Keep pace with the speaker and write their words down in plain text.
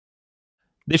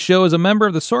This show is a member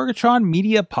of the Sorgatron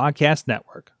Media Podcast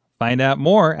Network. Find out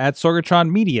more at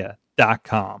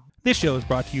sorgatronmedia.com. This show is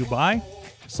brought to you by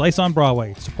Slice on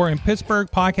Broadway, supporting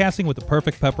Pittsburgh podcasting with the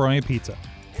perfect pepperoni pizza.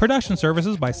 Production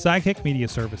services by Sidekick Media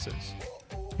Services.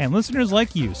 And listeners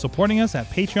like you, supporting us at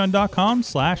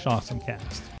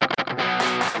patreon.com/awesomecast.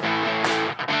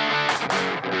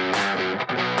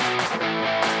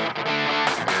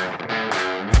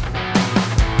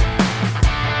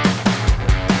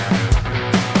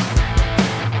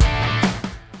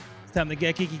 Time to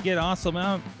get geeky, get awesome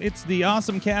out. It's the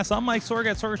Awesome Cast. I'm Mike Sorg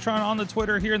at Sorgatron on the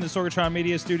Twitter here in the Sorgatron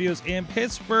Media Studios in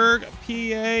Pittsburgh,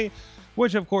 PA,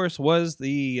 which of course was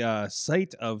the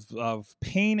site of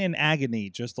pain and agony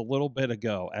just a little bit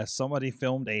ago as somebody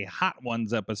filmed a Hot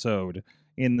Ones episode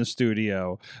in the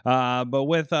studio. But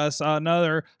with us,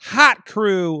 another hot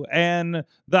crew, and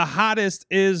the hottest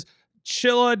is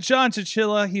Chilla, John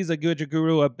Chichilla. He's a Guja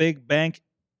Guru, a big bank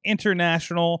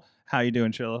international. How you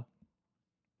doing, Chilla?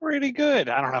 Pretty good.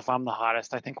 I don't know if I'm the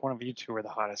hottest. I think one of you two are the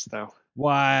hottest, though.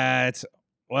 What?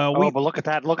 Well, but look at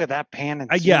that! Look at that pan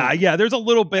and yeah. There's a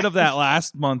little bit of that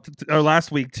last month or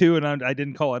last week too, and I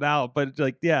didn't call it out. But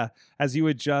like, yeah, as you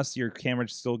adjust, your camera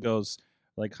still goes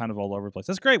like kind of all over the place.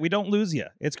 That's great. We don't lose you.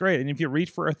 It's great. And if you reach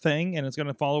for a thing, and it's going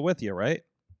to follow with you, right?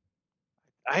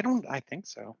 I think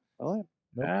so. Will it?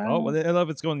 Nope. I love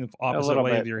it's going the opposite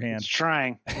way of your hand. It's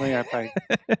trying. If I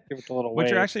give it a little way. But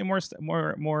you're actually more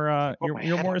you're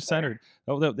more centered.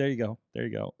 There. Oh, there you go. There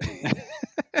you go.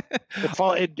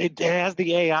 It has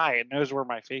the AI. It knows where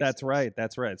my face is. That's right.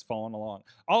 It's following along.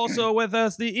 Also with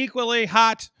us, the equally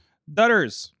hot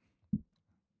Dutters.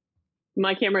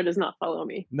 My camera does not follow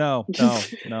me. No,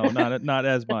 not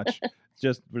as much.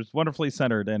 It's wonderfully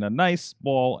centered and a nice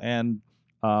ball. And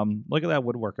look at that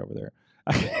woodwork over there.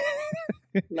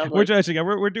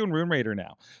 We're doing Rune Raider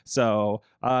now. So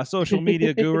social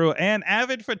media guru and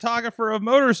avid photographer of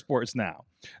motorsports now.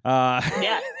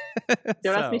 Yeah.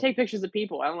 Don't ask me to take pictures of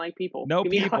people. I don't like people. No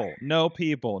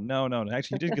people. No.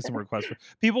 Actually, you did get some requests for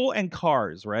people and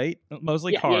cars, right?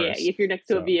 Mostly cars. Yeah. If you're next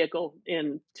to a vehicle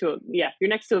if you're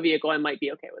next to a vehicle, I might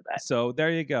be okay with that. So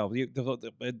there you go.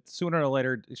 Sooner or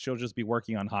later, she'll just be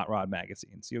working on Hot Rod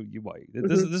magazines.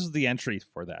 This is the entry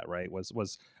for that, right?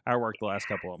 Was our work the last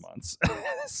couple of months.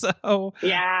 So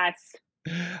yes.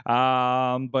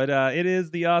 But it is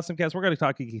the Awesome Cast. We're going to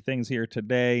talk geeky things here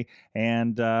today,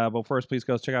 and but first, please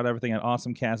go check out everything at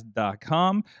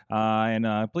awesomecast.com,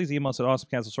 and please email us at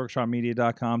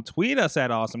awesomecast@sorgatronmedia.com. Tweet us at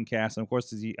awesomecast, and of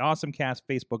course, the Awesomecast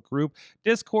Facebook group,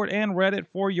 Discord, and Reddit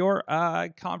for your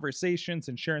conversations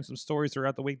and sharing some stories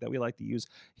throughout the week that we like to use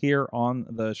here on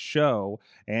the show.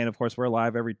 And of course, we're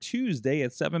live every Tuesday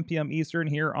at 7 p.m. Eastern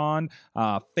here on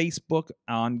Facebook,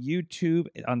 on YouTube,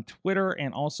 on Twitter,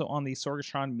 and also on the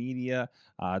Sorgatron Media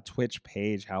Twitch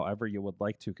page, however you would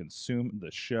like to consume the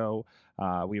show.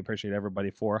 We appreciate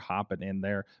everybody for hopping in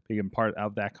there, being part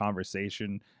of that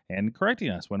conversation, and correcting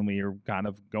us when we are kind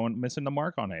of missing the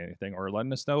mark on anything, or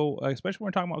letting us know, especially when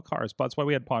we're talking about cars. But that's why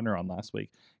we had Podner on last week,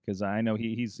 because I know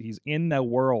he's in the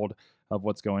world of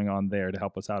what's going on there to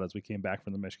help us out as we came back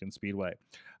from the Michigan Speedway.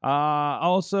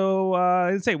 Also,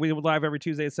 I'd say we live every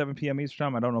Tuesday at 7 p.m. Eastern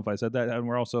Time. I don't know if I said that. And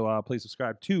we're also, please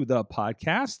subscribe to the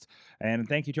podcast. And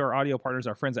thank you to our audio partners,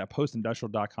 our friends at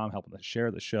postindustrial.com, helping us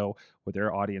share the show with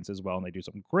their audience as well. And they do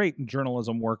some great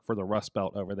journalism work for the Rust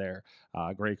Belt over there.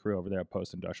 Great crew over there at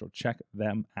Post Industrial. Check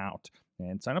them out.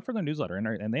 And sign up for their newsletter.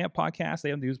 And they have podcasts. They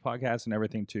have news podcasts and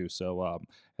everything, too. So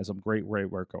has some great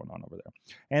work going on over there.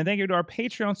 And thank you to our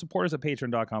Patreon supporters at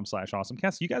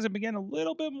patreon.com/awesomecast. You guys have been getting a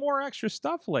little bit more extra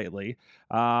stuff lately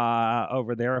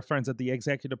over there. Our friends at the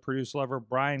executive producer level,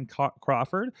 Brian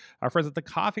Crawford. Our friends at the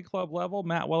coffee club level,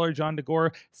 Matt Weller, John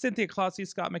DeGore, Cynthia Clossy,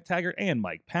 Scott McTaggart, and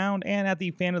Mike Pound. And at the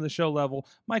fan of the show level,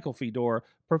 Michael Fedor,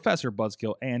 Professor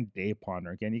Buzzkill, and Dave Ponder.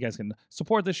 Again, you guys can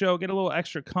support the show, get a little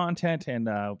extra content, and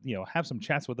have some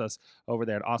chats with us over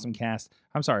there at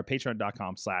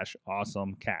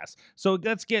patreon.com/awesomecast. So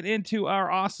let's get into our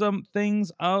awesome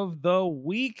things of the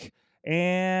week.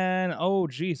 And I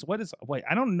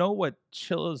don't know what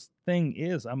Chilla's thing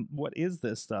is. What is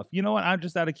this stuff? You know what? I'm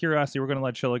just out of curiosity. We're gonna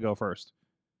let Chilla go first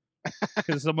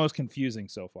because it's the most confusing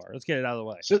so far. Let's get it out of the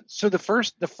way. So the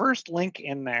first link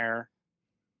in there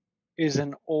is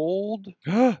an old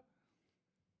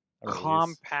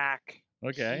compact.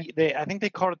 Okay. I think they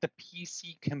called it the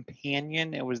PC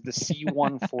Companion. It was the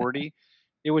C140.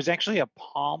 It was actually a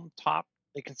palm top.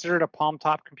 They considered it a palm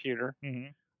top computer.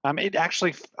 Mm-hmm. It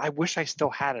actually, I wish I still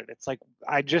had it. It's like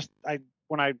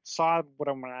when I saw what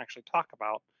I'm going to actually talk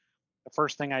about, the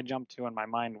first thing I jumped to in my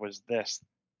mind was this,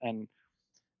 and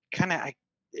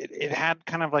it had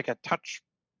kind of like a touch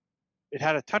It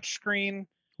had a touch screen.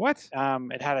 What?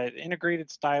 It had an integrated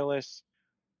stylus.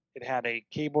 It had a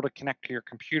cable to connect to your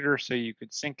computer so you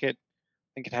could sync it. I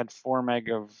think it had 4 meg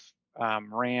of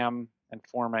RAM and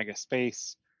 4 meg of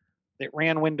space. It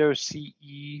ran Windows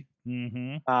CE.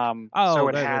 Mm-hmm. So Oh,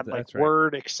 it had like that's right.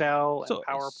 Word, Excel, and So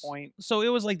PowerPoint. so it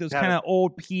was like those It had kind a of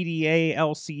old PDA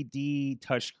LCD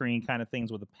touchscreen kind of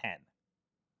things with a pen.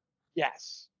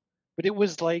 yes, but it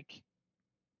was like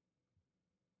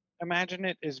imagine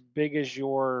it as big as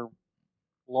your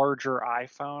larger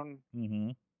iPhone,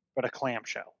 Mm-hmm. but a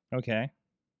clamshell. Okay.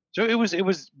 So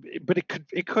but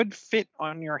it could fit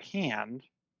on your hand.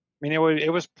 I mean, it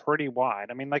was pretty wide.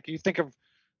 I mean, like you think of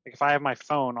like if I have my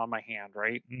phone on my hand,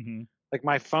 right? Mm-hmm. Like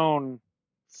my phone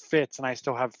fits, and I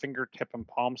still have fingertip and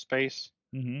palm space.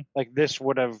 Mm-hmm. Like this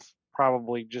would have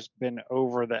probably just been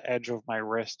over the edge of my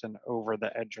wrist and over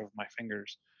the edge of my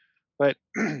fingers. But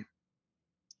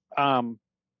um,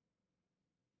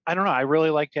 I don't know. I really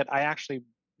liked it. I actually,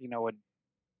 would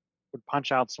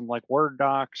punch out some like Word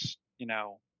docs,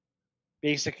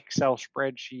 basic Excel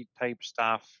spreadsheet type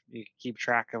stuff. You keep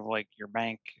track of like your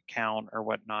bank account or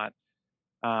whatnot.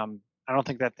 I don't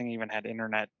think that thing even had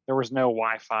internet. There was no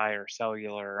Wi-Fi or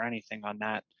cellular or anything on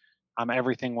that.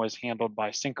 Everything was handled by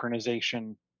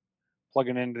synchronization,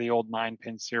 plugging into the old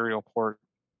 9-pin serial port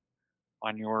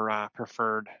on your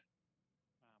preferred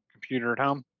computer at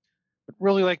home. But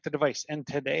really like the device. And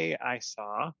today I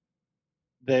saw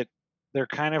that they're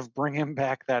kind of bringing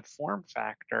back that form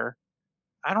factor.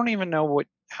 I don't even know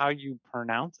how you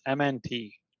pronounce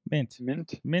MNT. Mint.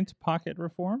 Mint. Mint Pocket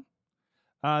Reform.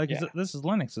 Because Yeah. this is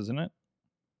Linux, isn't it?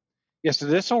 Yeah. So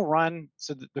this will run.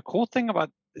 So the cool thing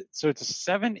about so it's a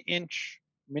 7-inch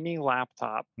mini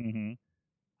laptop.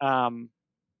 Mm-hmm. Um,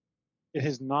 it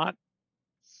is not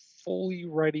fully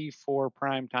ready for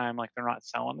prime time. Like they're not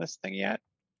selling this thing yet.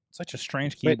 Such a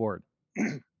strange But keyboard.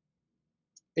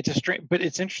 it's a straight. But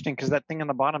it's interesting because that thing on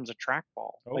the bottom is a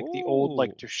trackball, like the old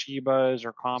like Oh. Toshibas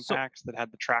or So Compacts that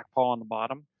had the trackball on the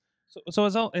bottom. so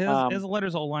is Um, the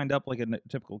letters all lined up like a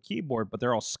typical keyboard, but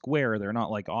they're all square. They're not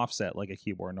like offset like a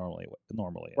keyboard normally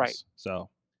right. is. So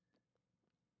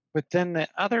But then the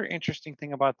other interesting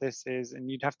thing about this is, and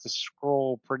you'd have to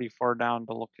scroll pretty far down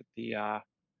to look at the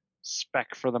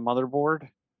spec for the motherboard.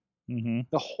 mm-hmm.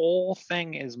 The whole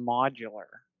thing is modular.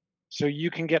 So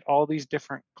you can get all these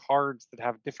different cards that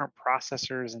have different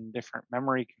processors and different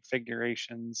memory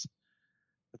configurations.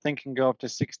 The thing can go up to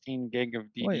 16 gig of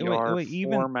Wait. DDR4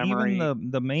 Even memory.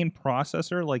 the main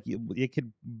processor, like it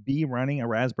could be running a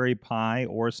Raspberry Pi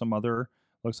or some other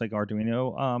looks like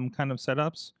Arduino kind of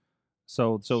setups.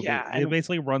 So Yeah, it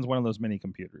basically runs one of those mini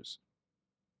computers.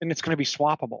 and it's going to be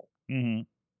swappable.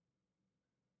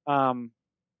 Mm-hmm. Um,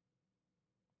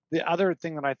 the other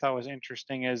thing that I thought was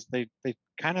interesting is they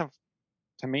kind of,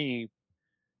 to me,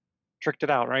 tricked it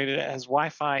out, right? It has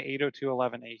Wi-Fi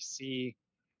 802.11ac.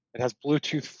 It has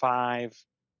Bluetooth 5.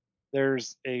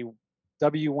 There's a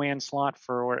WWAN slot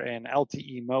for an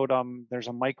LTE modem. There's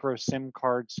a micro SIM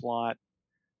card slot.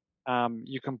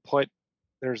 You can put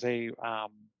there's a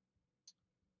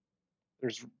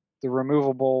there's the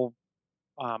removable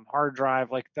hard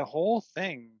drive. Like the whole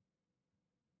thing,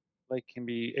 like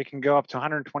it can go up to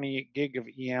 128 gig of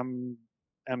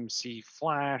eMMC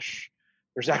flash.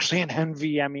 There's actually an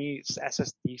NVMe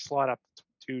SSD slot up to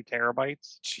 2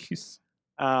 terabytes. Jeez.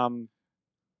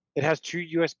 It has 2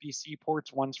 USB-C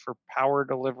ports. One's for power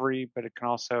delivery, but it can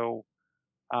also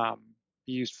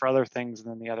be used for other things. And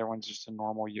then the other one's just a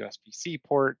normal USB-C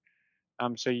port.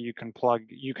 So you can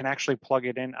actually plug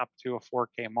it in up to a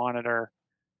 4K monitor.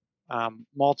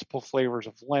 Multiple flavors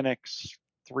of Linux,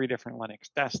 3 different Linux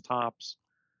desktops.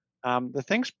 The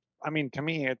things, I mean, to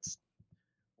me, it's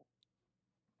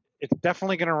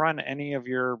definitely going to run any of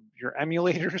your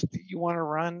emulators that you want to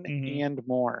run Mm-hmm. and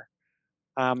more.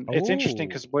 It's interesting Oh.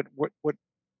 because what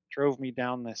drove me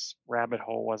down this rabbit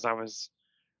hole was I was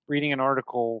reading an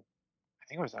article. I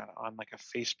think it was on like a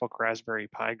Facebook Raspberry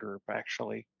Pi group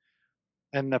actually,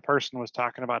 and the person was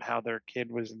talking about how their kid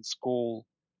was in school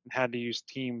and had to use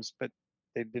Teams, but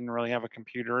they didn't really have a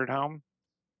computer at home.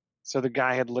 So the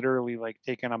guy had literally like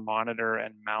taken a monitor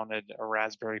and mounted a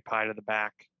Raspberry Pi to the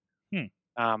back, Hmm.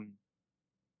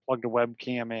 plugged a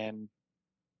webcam in,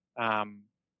 um,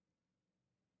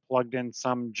 plugged in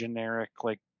some generic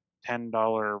like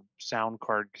 $10 sound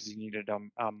card because he needed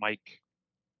a mic,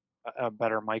 a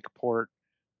better mic port,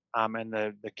 and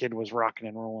the kid was rocking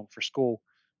and rolling for school.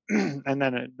 And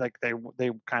then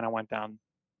they kind of went down.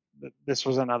 This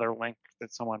was another link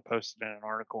that someone posted in an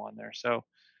article on there. So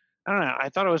I don't know. I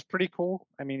thought it was pretty cool.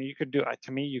 I mean, you could do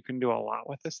to me, you can do a lot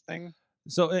with this thing.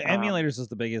 So Um, emulators is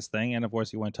the biggest thing, and of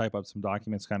course you want to type up some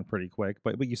documents kind of pretty quick.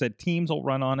 But you said Teams will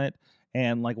run on it,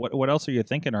 and like what else are you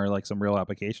thinking are like some real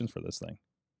applications for this thing?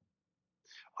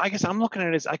 I guess I'm looking at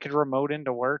it as I could remote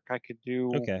into work.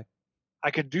 Okay. I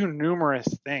could do numerous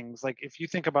things. Like if you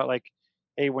think about like,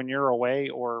 hey, when you're away,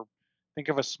 or think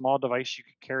of a small device you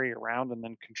could carry around and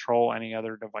then control any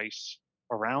other device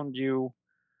around you,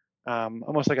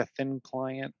 almost like a thin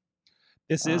client.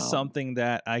 This is Um, something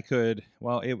that I could.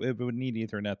 Well, it would need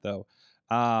Ethernet though,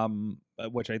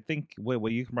 which I think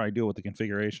what you can probably do with the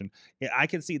configuration. Yeah, I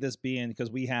can see this being because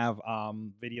we have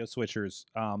video switchers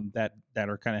that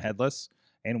are kind of headless,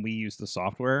 and we use the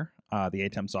software, the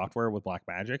ATEM software with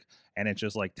Blackmagic, and it's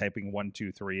just like typing 1,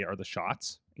 2, 3 are the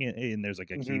shots, and there's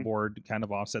like a mhm. keyboard kind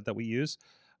of offset that we use.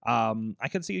 I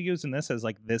could see you using this as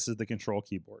like this is the control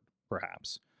keyboard,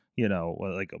 perhaps.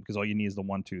 Like because all you need is the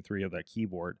 1, 2, 3 of that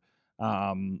keyboard,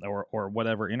 or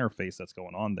whatever interface that's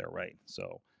going on there, right?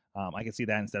 So I can see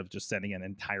that instead of just sending an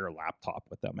entire laptop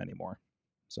with them anymore.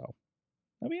 So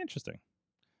that'd be interesting.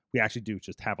 We actually do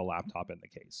just have a laptop in the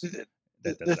case The,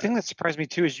 that does the that. thing that surprised me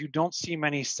too is you don't see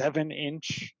many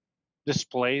 7-inch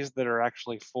displays that are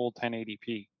actually full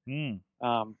 1080p. Mm,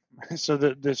 Um, so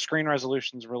the screen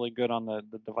resolution is really good on the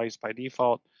device by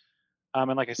default.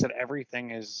 And like I said,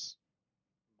 everything is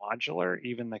modular,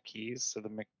 even the keys. So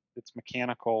it's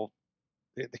mechanical.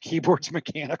 The keyboard's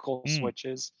mechanical mm.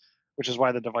 switches, which is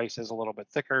why the device is a little bit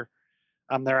thicker.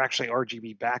 They're actually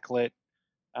RGB backlit.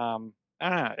 I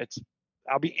don't know.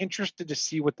 I'll be interested to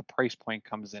see what the price point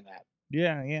comes in at.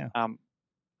 Yeah, yeah. Um,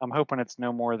 I'm hoping it's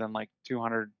no more than like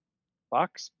 $200,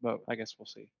 but I guess we'll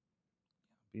see.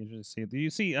 Be interesting to see. Do you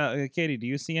see, Katie? Do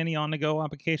you see any on-the-go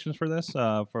applications for this?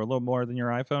 For a little more than your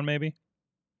iPhone, maybe?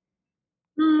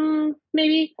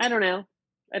 Maybe. I don't know.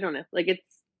 I don't know. Like it's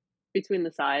between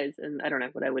the size and I don't know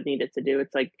what I would need it to do.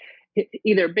 It's like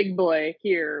either big boy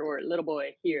here or little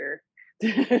boy here.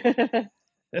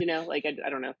 Like I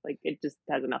don't know. Like it just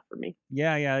has enough for me.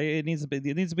 Yeah, yeah. It needs to be.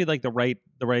 It needs to be like the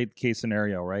right case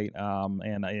scenario, right?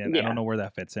 And I don't Yeah. know where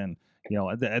that fits in.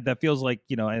 That feels like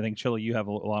I think Chili, you have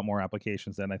a lot more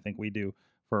applications than I think we do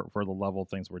for the level of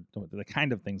things we're doing, the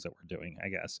kind of things that we're doing, I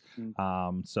guess.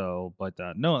 Mm. So, but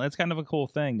no, that's kind of a cool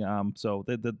thing. So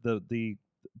the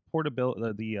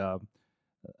portability,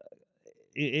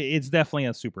 it's definitely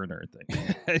a super nerd thing.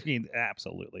 I mean,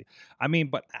 absolutely. I mean,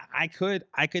 but I could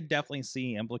definitely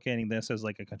see implicating this as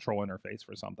like a control interface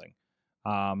for something.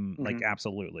 Like Mhm.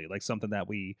 absolutely, like something that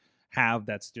we have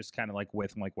that's just kind of like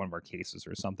with like one of our cases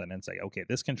or something, and say, okay,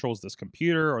 this controls this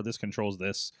computer or this controls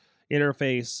this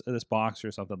interface, this box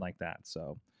or something like that.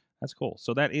 So that's cool.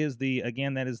 So that is the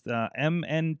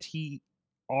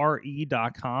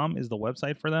mntre.com is the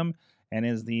website for them, and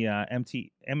is the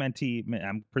MNT.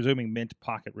 I'm presuming Mint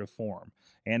Pocket Reform.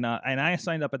 And I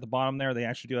signed up at the bottom there. They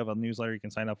actually do have a newsletter you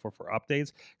can sign up for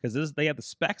updates, because they have the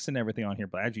specs and everything on here.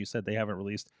 But as you said, they haven't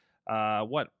released.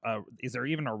 What is there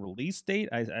even a release date?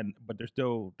 But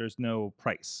there's no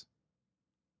price.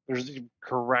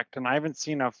 Correct, and I haven't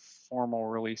seen a formal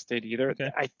release date either.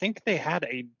 Okay. I think they had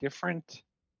a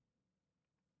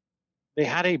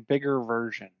bigger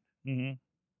version. Hmm.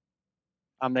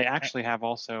 They actually have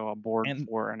also a board And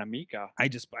for an Amiga. I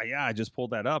just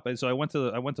pulled that up, and so I went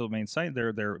to the main site.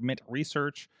 Their Mint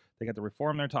Research. They got the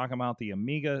Reform they're talking about, the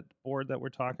Amiga board that we're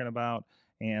talking about,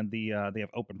 and they have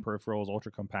open peripherals,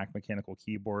 ultra compact mechanical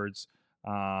keyboards,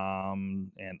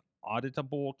 and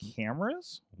auditable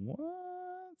cameras. What?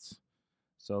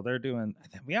 So they're doing,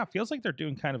 yeah, it feels like they're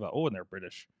doing kind of and they're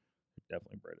British,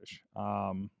 definitely British.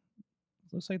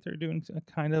 Looks like they're doing a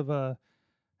kind of a,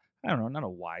 I don't know, not a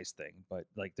wise thing, but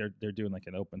like they're doing like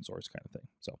an open source kind of thing.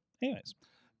 So, anyways,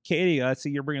 Katie, I see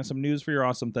you're bringing some news for your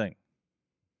awesome thing.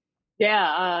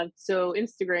 Yeah. So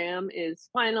Instagram is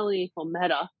finally, well,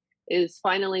 Meta is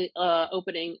finally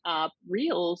opening up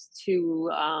Reels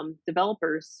to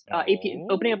developers, opening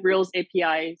up Oh, Reels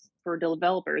APIs for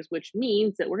developers, which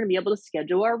means that we're going to be able to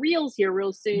schedule our Reels here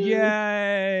real soon.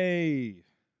 yay!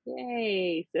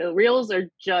 Yay! So Reels are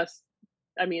just,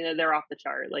 I mean, they're off the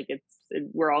chart. Like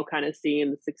we're all kind of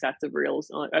seeing the success of Reels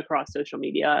across social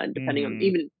media, and depending on Hmm.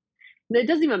 even, it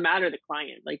doesn't even matter the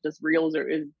client. Like just Reels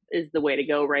is the way to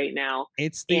go right now.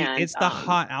 It's the And it's the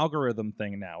hot algorithm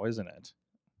thing now, isn't it?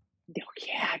 oh,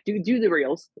 yeah, do the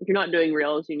Reels. If you're not doing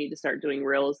Reels, you need to start doing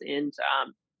Reels. And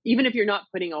even if you're not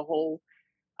putting a whole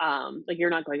like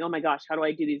you're not going, oh my gosh, how do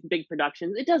I do these big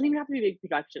productions? It doesn't even have to be big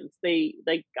productions. They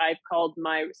like I've called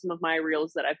my some of my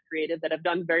reels that I've created that have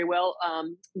done very well,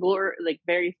 like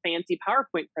very fancy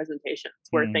PowerPoint presentations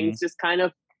where Hmm. things just kind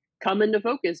of come into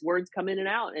focus, words come in and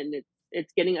out, and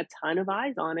it's getting a ton of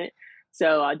eyes on it.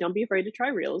 So don't be afraid to try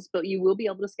Reels, but you will be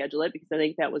able to schedule it because I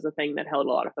think that was a thing that held a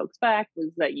lot of folks back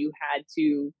was that you had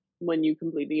to, when you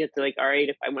completely get to like, all right,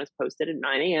 if I want to post it at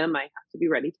 9 a.m., I have to be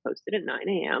ready to post it at 9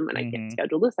 a.m. and I can't Hmm.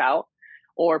 schedule this out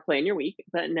or plan your week.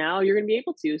 But now you're going to be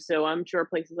able to. So I'm sure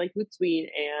places like Hootsuite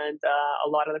and a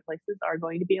lot of other places are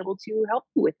going to be able to help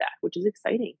you with that, which is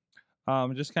exciting.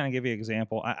 Just kind of give you an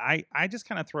example. I just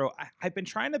kind of I've been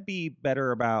trying to be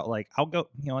better about like I'll go,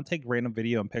 I'll take random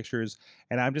video and pictures,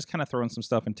 and I'm just kind of throwing some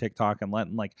stuff in TikTok and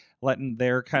letting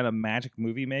their kind of magic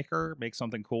movie maker make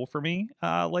something cool for me.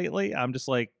 Lately, I'm just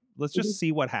like, let's Mhm. just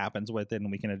see what happens with it,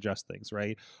 and we can adjust things,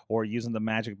 right? Or using the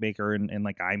magic maker in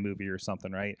like iMovie or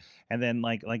something, right? And then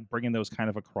like bringing those kind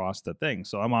of across the thing.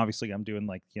 So I'm doing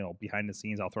like behind the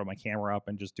scenes. I'll throw my camera up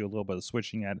and just do a little bit of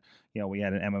switching at we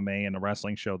had an MMA and a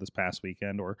wrestling show this past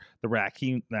weekend, or the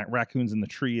raccoons in the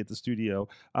tree at the studio.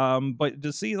 But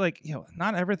to see like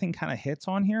not everything kind of hits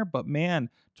on here, but man,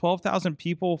 12,000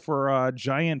 people for a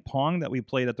giant pong that we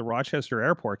played at the Rochester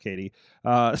airport, Katie.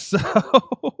 So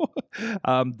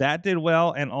that did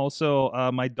well, and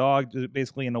also my dog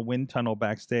basically in a wind tunnel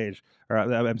backstage, or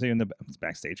I'm saying in the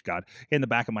backstage, God, in the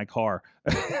back of my car.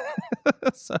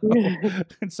 so,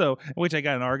 so which I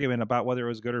got an argument about whether it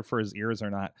was good or for his ears or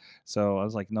not. So I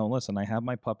was like, no, listen, I have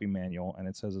my puppy manual and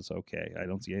it says it's okay. I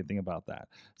don't see anything about that.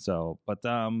 So, but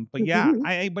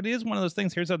yeah, but it is one of those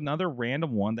things. Here's another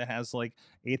random one that has like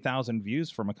 8,000 views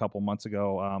from a couple months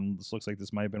ago. This looks like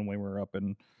this might have been when we were up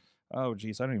in, oh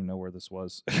geez, I don't even know where this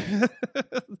was. I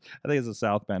think it's a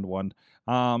South Bend one.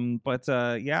 But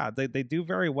yeah, they do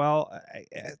very well.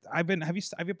 Have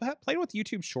you played with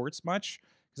YouTube Shorts much?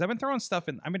 Because I've been throwing stuff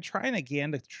in. I've been trying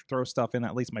again to throw stuff in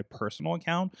at least my personal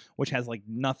account, which has like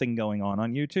nothing going on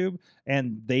YouTube,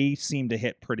 and they seem to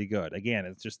hit pretty good. Again,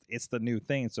 it's the new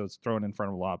thing, so it's thrown in front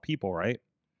of a lot of people, right?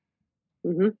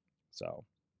 Mhm. So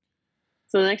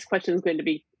So the next question is going to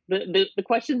be the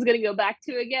question's going to go back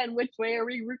to again, which way are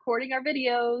we recording our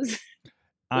videos?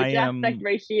 I Which aspect am,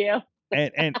 ratio?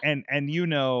 and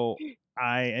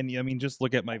I mean, just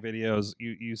look at my videos.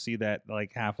 You see that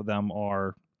like half of them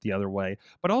are the other way,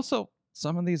 but also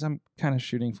some of these I'm kind of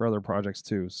shooting for other projects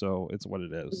too. So it's what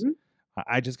it is. Mhm.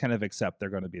 I just kind of accept they're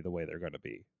going to be the way they're going to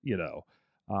be,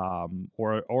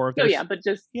 or if Oh yeah, there's, but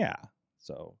just yeah.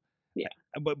 So, yeah.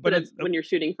 but But it's when you're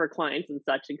shooting for clients and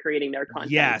such and creating their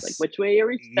content, it's like yes, which way are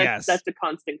we? yes, That's a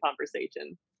constant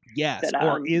conversation yes. that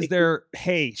Or is if you. there?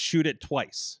 Hey, shoot it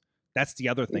twice. That's the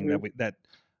other thing Mhm. that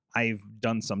I've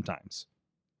done sometimes.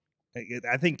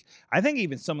 I think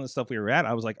even some of the stuff we were at,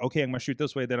 I was like, okay, I'm going to shoot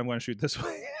this way, then I'm going to shoot this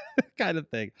way, kind of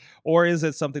thing. Or is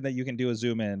it something that you can do a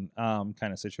zoom in kind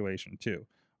of situation too?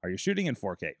 Are you shooting in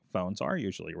 4K? Phones are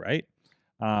usually, right,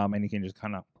 and you can just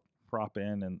kind of prop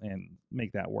in and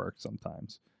make that work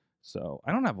sometimes. So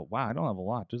I don't have a wow, I don't have a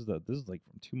lot. This is like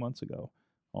from 2 months ago,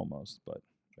 almost. But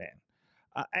man,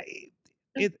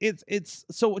 it's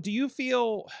so. Do you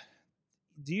feel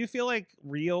like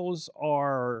reels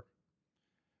are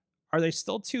they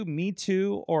still too Me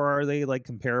Too, or are they like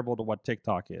comparable to what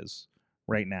TikTok is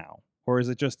right now? Or is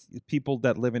it just people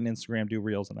that live in Instagram do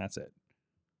reels and that's it?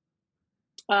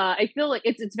 I feel like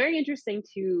it's very interesting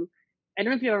to. I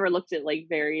don't know if you've ever looked at like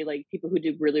very like people who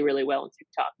do really really well on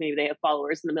TikTok. Maybe they have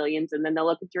followers in the millions, and then they'll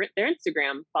look at their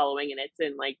Instagram following, and it's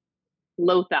in like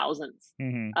low thousands.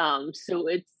 Hmm. So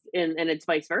it's and it's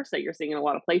vice versa. You're seeing in a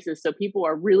lot of places. So people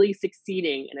are really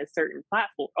succeeding in a certain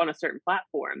platform on a certain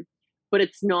platform, but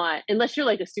it's not unless you're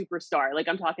like a superstar. Like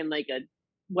I'm talking like a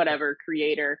whatever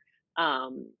creator,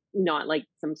 not like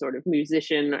some sort of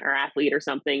musician or athlete or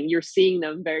something. You're seeing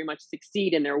them very much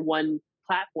succeed in their one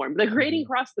platform. They're creating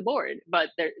Hmm. across the board, but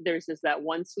there's just that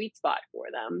one sweet spot for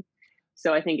them.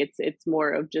 So I think it's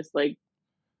more of just like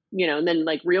and then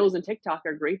like Reels and TikTok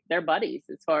are great. They're buddies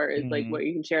as far as like Hmm. where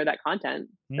you can share that content.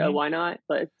 So Hmm. why not?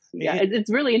 But yeah, It, it's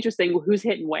really interesting who's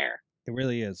hitting where. it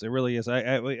really is. It really is.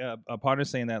 Potter's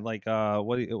saying that like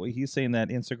what he's saying that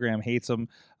Instagram hates him.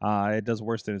 It does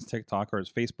worse than his TikTok or his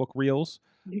Facebook Reels.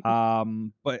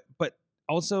 But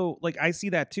also like I see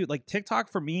that too. Like TikTok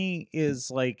for me is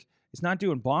like it's not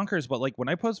doing bonkers, but like when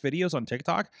I post videos on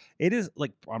TikTok, it is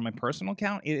like on my personal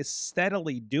account, it is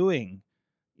steadily doing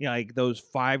like those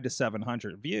 5 to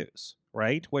 700 views,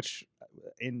 right? Which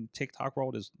in TikTok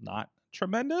world is not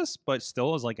tremendous, but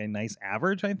still is like a nice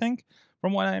average, I think,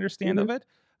 from what I understand of Mhm.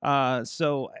 it.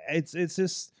 So it's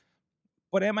just,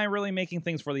 but am I really making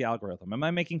things for the algorithm? Am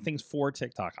I making things for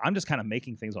TikTok? I'm just kind of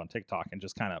making things on TikTok and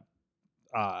just kind of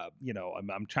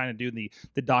I'm trying to do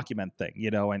the document thing,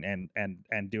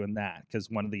 and doing that because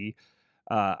one of the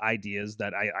ideas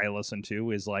that I listen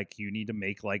to is like you need to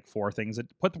make like 4 things,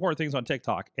 put the 4 things on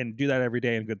TikTok and do that every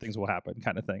day and good things will happen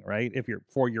kind of thing, right? If you're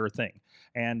for your thing.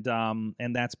 And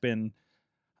that's been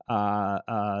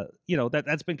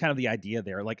that's been kind of the idea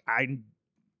there. Like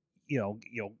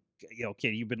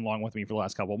Katie, you've been along with me for the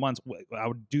last couple of months.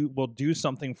 We'll do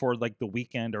something for like the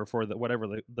weekend or for the whatever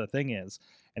the thing is,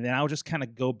 and then I'll just kind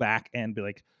of go back and be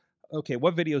like, okay,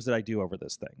 what videos did I do over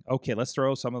this thing? Okay, let's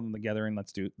throw some of them together and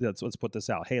let's put this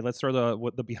out. Hey, let's throw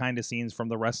the behind the scenes from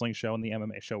the wrestling show and the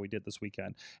MMA show we did this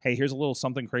weekend. Hey, here's a little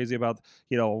something crazy about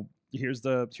here's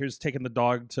taking the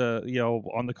dog to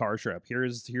on the car trip.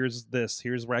 Here's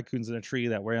raccoons in a tree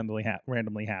that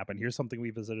randomly happened. Here's something we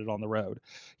visited on the road,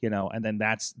 and then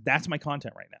that's my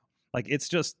content right now. Like it's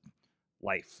just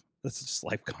life. This is just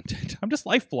life content. I'm just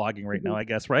life blogging right now, I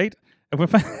guess, right?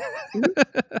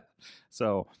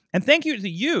 So, and thank you to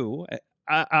you.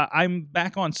 I'm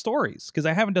back on stories because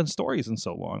I haven't done stories in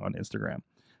so long on Instagram.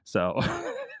 So,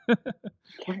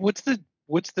 what's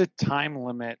the time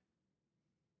limit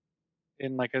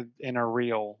in a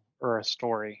reel or a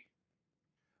story?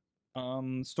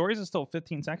 Stories is still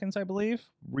 15 seconds, I believe.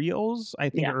 Reels, I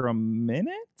think, are a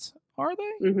minute. Are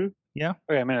they? Mm-hmm. Yeah.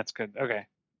 Okay, a minute's good. Okay.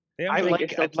 I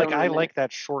like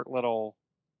that short little.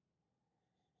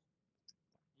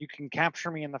 You can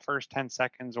capture me in the first 10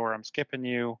 seconds, or I'm skipping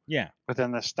you. Yeah. But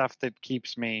then the stuff that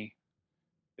keeps me,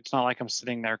 it's not like I'm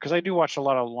sitting there because I do watch a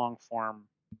lot of long form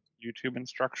YouTube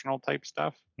instructional type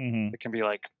stuff. Mm-hmm. It can be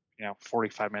like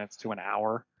 45 minutes to an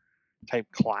hour type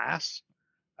class.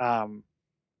 But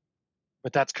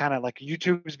that's kind of like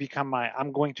YouTube's become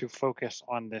I'm going to focus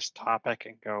on this topic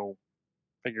and go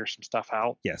figure some stuff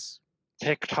out. Yes.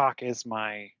 TikTok is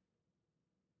my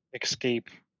escape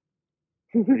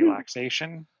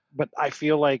relaxation, but I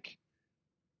feel like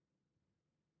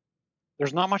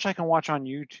there's not much I can watch on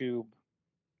YouTube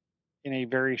in a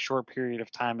very short period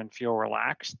of time and feel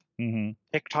relaxed. Mm-hmm.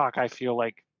 TikTok, I feel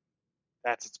like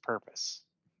that's its purpose.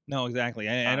 No, exactly.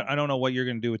 I don't know what you're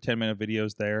going to do with 10-minute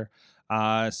videos there.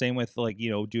 Same with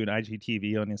doing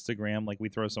IGTV on Instagram. Like we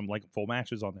throw some like full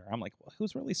matches on there. I'm like, well,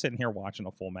 who's really sitting here watching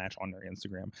a full match on their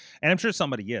Instagram? And I'm sure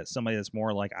somebody that's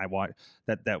more like I watch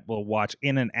that will watch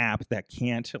in an app that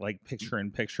can't like picture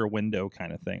in picture window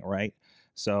kind of thing, right?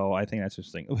 So I think that's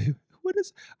interesting.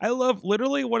 I love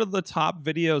literally one of the top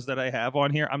videos that I have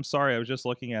on here. I'm sorry, I was just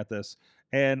looking at this,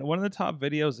 and one of the top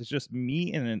videos is just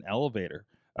me in an elevator.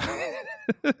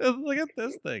 Look at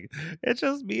this thing. It's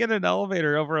just me in an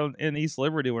elevator over in East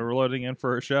Liberty when we're loading in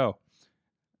for a show.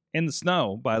 In the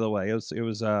snow, by the way. It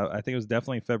was I think it was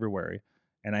definitely February,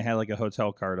 and I had like a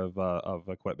hotel cart of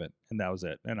equipment, and that was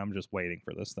it. And I'm just waiting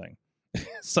for this thing.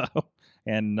 So,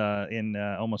 and in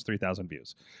almost 3,000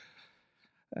 views.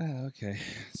 Okay.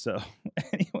 So,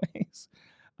 anyways,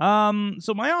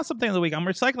 so my awesome thing of the week, I'm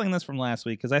recycling this from last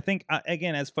week because I think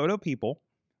again, as photo people,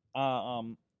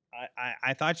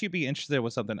 I thought you'd be interested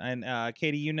with something. And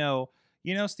Katie,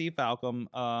 Steve Falcom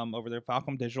over there,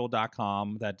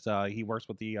 falcomdigital.com, that he works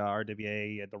with the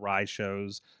RWA at the Rise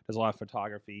shows, does a lot of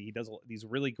photography. He does these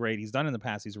really great, he's done in the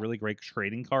past, these really great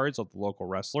trading cards of the local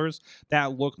wrestlers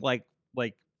that look like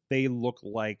they look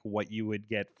like what you would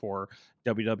get for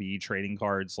WWE trading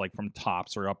cards, like from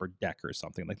Topps or Upper Deck or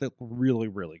something. Like, they look really,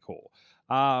 really cool.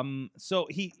 So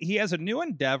he has a new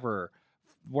endeavor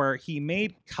where he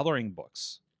made coloring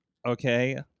books,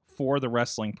 okay, for the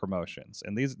wrestling promotions.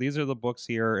 And these are the books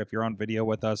here. If you're on video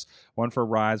with us, one for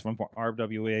Rise, one for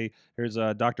RWA. Here's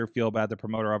Dr. Feelbad, the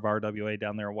promoter of RWA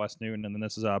down there in West Newton. And then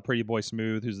this is Pretty Boy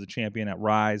Smooth, who's the champion at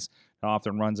Rise.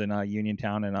 Often runs in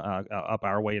Uniontown and up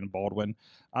our way in Baldwin.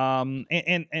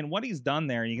 And what he's done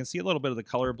there, you can see a little bit of the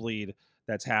color bleed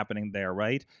that's happening there,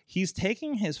 right? He's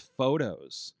taking his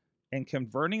photos and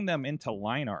converting them into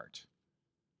line art,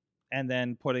 and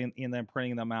then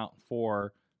printing them out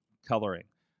for coloring.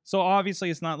 So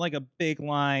obviously it's not like a big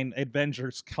line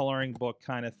Avengers coloring book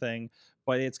kind of thing,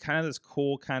 but it's kind of this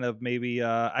cool kind of maybe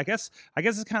I guess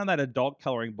it's kind of that adult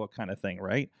coloring book kind of thing,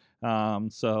 right?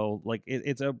 So like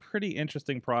it's a pretty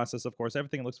interesting process. Of course,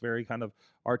 everything looks very kind of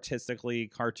artistically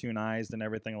cartoonized and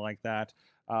everything like that.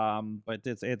 But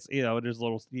it's there's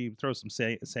little, you throw some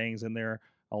sayings in there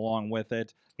along with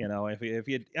it. If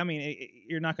you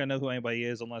you're not gonna know who anybody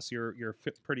is unless you're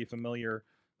pretty familiar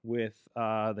with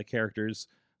the characters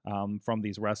from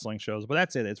these wrestling shows. But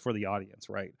that's it. It's for the audience,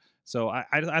 right? So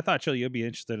I thought Chili, you'd be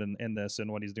interested in this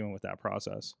and what he's doing with that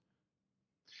process.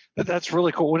 That's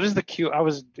really cool. What is the Q? I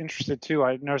was interested too.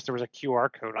 I noticed there was a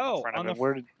QR code on the front of it.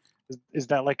 Where is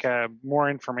that like more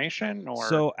information or?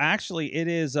 So actually, it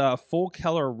is full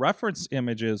color reference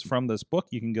images from this book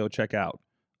you can go check out.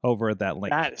 over at that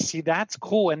link. That's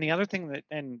cool. And the other thing that,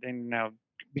 and now,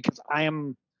 because I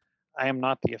am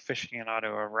not the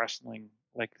aficionado of wrestling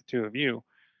like the two of you,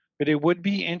 but it would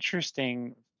be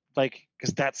interesting, like,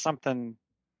 because that's something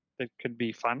that could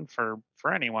be fun for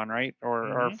anyone, right?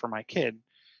 Or Hmm. for my kid.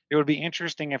 It would be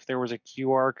interesting if there was a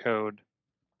QR code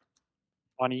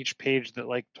on each page that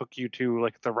like took you to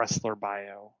like the wrestler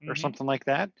bio or Hmm. something like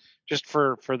that, just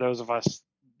for those of us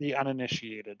the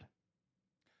uninitiated.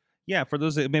 Yeah, for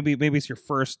those that maybe it's your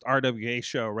first RWA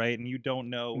show, right? And you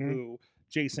don't know Mhm. who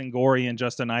Jason Gorey and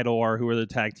Justin Idol are, who are the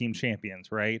tag team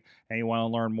champions, right? And you want to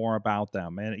learn more about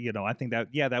them. And I think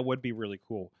that that would be really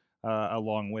cool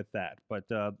along with that. But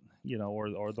or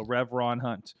the Rev Ron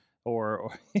Hunt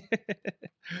or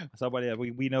somebody that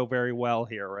we know very well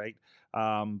here, right?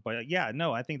 But yeah,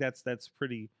 no, I think that's a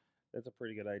pretty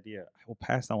good idea. I will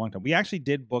pass that along to him. We actually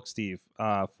did book Steve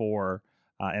for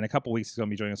in a couple weeks, he's going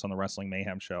to be joining us on the Wrestling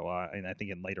Mayhem show, and I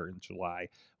think later in July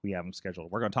we have him scheduled.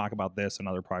 We're going to talk about this and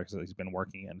other projects that he's been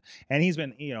working in, and he's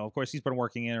been, of course, he's been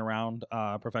working in and around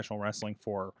professional wrestling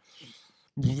for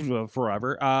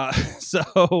forever.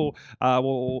 So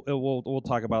we'll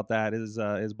talk about that.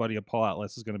 His buddy Paul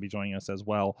Atlas is going to be joining us as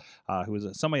well, who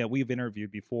is somebody that we've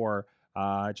interviewed before.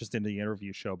 Just in the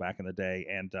interview show back in the day,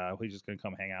 and he's just going to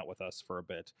come hang out with us for a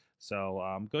bit.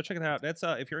 So go check it out. That's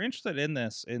if you're interested in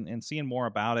this and seeing more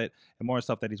about it and more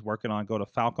stuff that he's working on, go to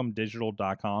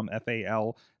falcomdigital.com,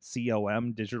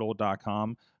 FALCOM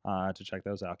digital.com to check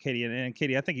those out. Katie, and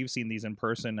Katie, I think you've seen these in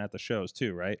person at the shows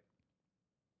too, right?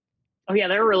 Oh yeah,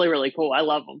 they're really, really cool. I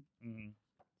love them. Mm-hmm.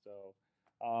 So,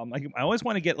 I always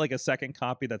want to get like a second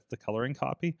copy that's the coloring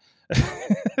copy,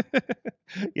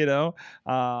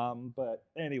 But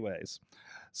anyways,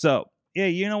 so yeah,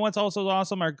 you know what's also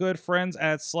awesome? Our good friends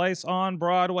at Slice on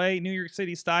Broadway, New York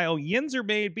City style. Yins are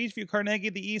made, Beachview, Carnegie,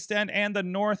 the East End, and the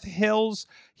North Hills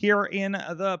here in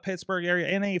the Pittsburgh area.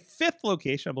 In a fifth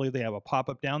location, I believe they have a pop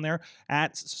up down there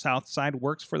at Southside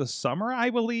Works for the summer, I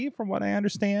believe, from what I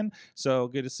understand. So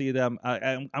good to see them.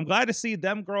 I'm glad to see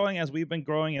them growing as we've been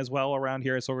growing as well around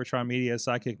here at Sorgatron Media,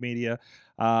 Sidekick Media.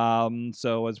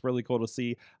 So it's really cool to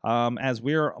see as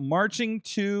we're marching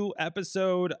to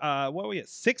episode what are we at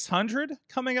 600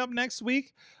 coming up next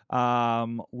week.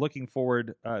 Looking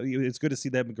forward. It's good to see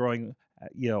them growing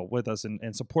with us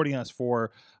and supporting us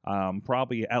for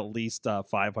probably at least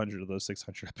 500 of those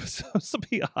 600 episodes, to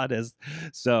be honest.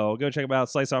 So go check them out,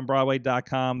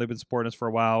 sliceonbroadway.com. They've been supporting us for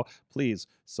a while. Please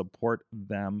support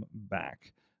them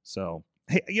back. So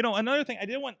hey, another thing I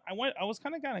was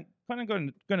kind of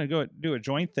going to go do a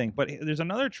joint thing, but there's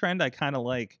another trend I kind of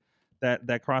like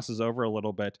that crosses over a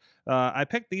little bit. I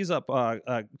picked these up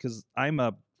because I'm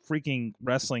a freaking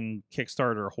wrestling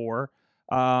Kickstarter whore.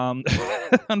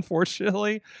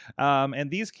 Unfortunately,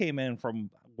 and these came in from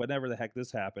whenever the heck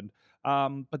this happened.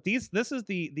 But this is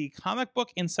the comic book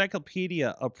encyclopedia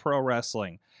of pro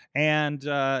wrestling, and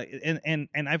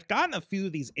I've gotten a few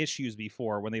of these issues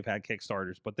before when they've had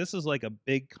Kickstarters, but this is like a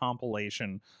big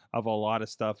compilation of a lot of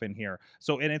stuff in here.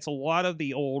 So, and it's a lot of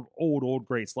the old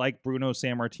greats like Bruno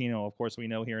Sammartino, of course we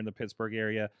know here in the Pittsburgh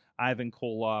area, Ivan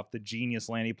Koloff, the genius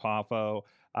Lanny Poffo,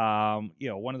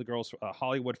 one of the girls,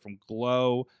 Hollywood from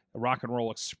Glow, Rock and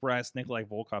Roll Express, Nikolai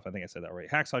Volkov, I think I said that right,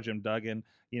 Hacksaw Jim Duggan,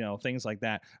 things like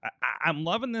that. I'm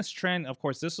loving this trend. Of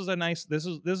course, this is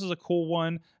a cool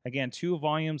one. Again, 2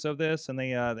 volumes of this, and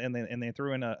they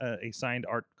threw in a signed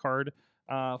art card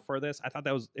for this. I thought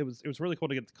it was really cool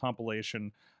to get the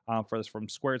compilation for this from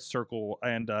Squared Circle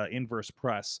and Inverse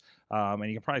Press, and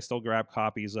you can probably still grab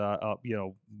copies,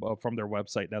 from their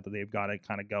website now that they've got it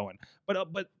kind of going.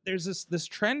 But there's this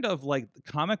trend of like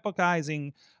comic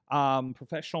bookizing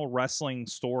professional wrestling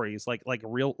stories, like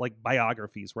real like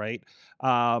biographies, right?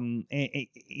 I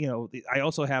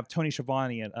also have Tony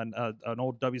Schiavone, an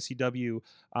old WCW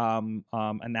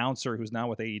announcer who's now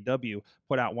with AEW,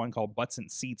 put out one called Butts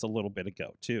and Seats a little bit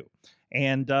ago too,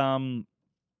 and I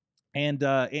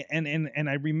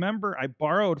remember I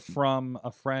borrowed from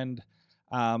a friend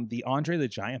the Andre the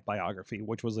Giant biography,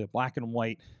 which was a black and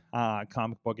white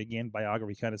comic book, again,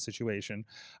 biography kind of situation.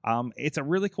 It's a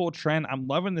really cool trend. I'm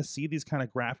loving to see these kind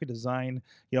of graphic design.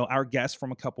 Our guest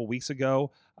from a couple weeks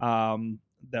ago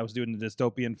that was doing the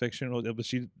dystopian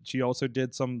fiction, she also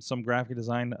did some graphic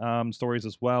design stories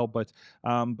as well. But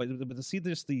to see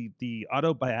this the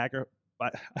autobiography.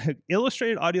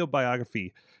 Illustrated audio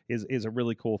biography is a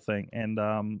really cool thing, and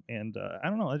I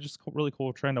don't know, it's just a really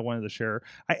cool trend I wanted to share.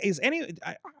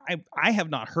 I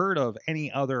have not heard of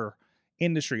any other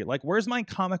industry like, where's my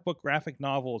comic book graphic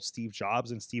novel of Steve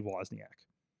Jobs and Steve Wozniak,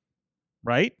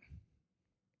 right?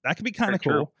 That could be kind of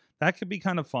cool. That could be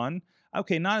kind of fun.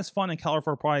 Okay, not as fun and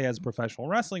colorful probably as professional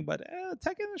wrestling, but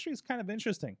tech industry is kind of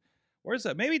interesting. Where's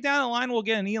that? Maybe down the line we'll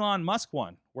get an Elon Musk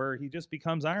one where he just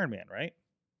becomes Iron Man, right?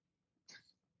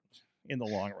 In the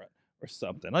long run, or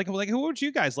something. Like who would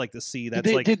you guys like to see? That's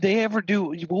Did they ever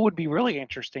do what would be really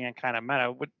interesting and kind of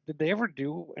meta? Did they ever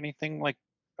do anything like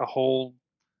a whole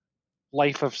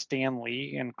life of Stan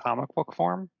Lee in comic book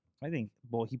form? I think,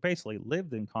 well, he basically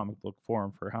lived in comic book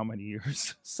form for how many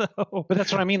years? So, But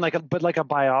that's what I mean, like a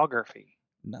biography.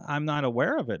 I'm not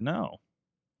aware of it. No.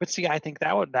 But see, I think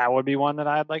that would be one that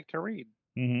I'd like to read.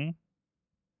 Mm-hmm.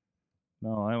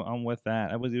 No, I'm with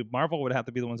that. Marvel would have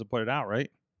to be the ones that put it out, right?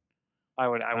 I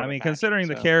would. I mean, considering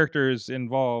the characters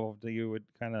involved, you would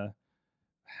kind of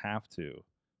have to.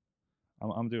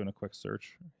 I'm doing a quick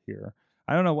search here.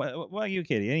 I don't know what about you,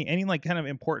 Katie? Any like kind of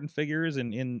important figures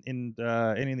in any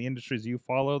of the industries you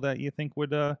follow that you think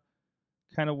would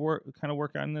kind of work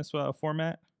on this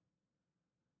format?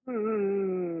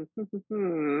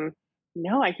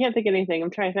 No, I can't think of anything. I'm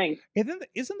trying to think.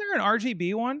 Isn't there an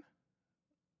RGB one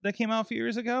that came out a few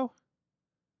years ago?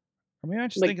 Or maybe I'm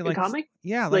just thinking like comic?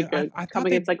 Yeah, like I a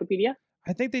comic encyclopedia?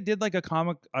 I think they did like a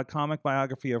comic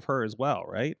biography of her as well,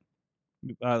 right?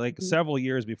 Like several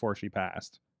years before she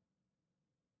passed.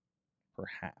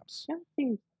 Perhaps.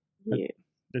 Yeah.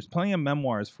 There's plenty of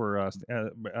memoirs for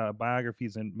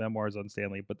biographies and memoirs on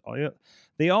Stan Lee, but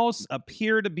they all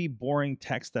appear to be boring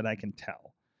text that I can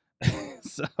tell.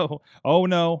 So, oh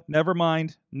no, never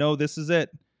mind. No, this is it.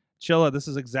 Chilla, this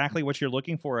is exactly what you're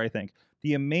looking for, I think.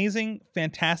 The amazing,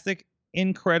 fantastic,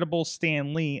 incredible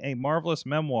Stan Lee, a marvelous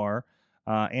memoir,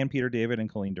 and Peter David and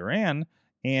Colleen Duran.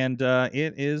 And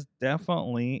it is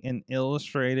definitely an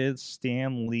illustrated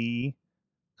Stan Lee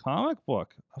comic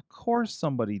book. Of course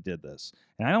somebody did this.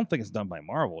 And I don't think it's done by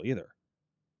Marvel either.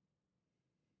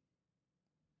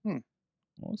 Well,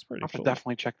 it's pretty cool. I'll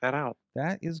definitely check that out.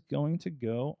 That is going to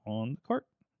go on the cart.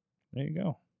 There you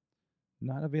go.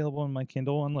 Not available in my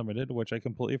Kindle Unlimited, which I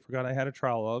completely forgot I had a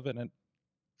trial of, and it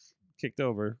kicked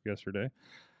over yesterday.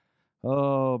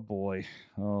 Oh boy.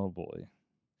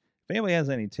 If anybody has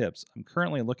any tips, I'm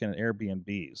currently looking at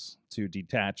Airbnbs to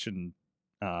detach and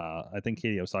I think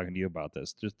Katie, I was talking to you about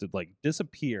this, just to like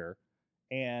disappear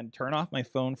and turn off my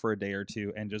phone for a day or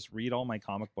two and just read all my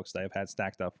comic books that I've had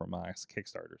stacked up from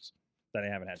Kickstarters that I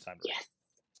haven't had time to read. Yes.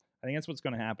 I think that's what's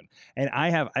going to happen. And I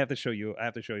have to show you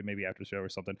maybe after the show or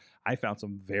something. I found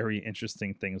some very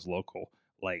interesting things local.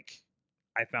 Like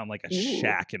I found like a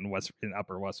shack in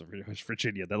Upper West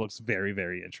Virginia that looks very,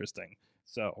 very interesting.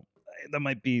 So that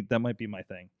might be my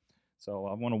thing. So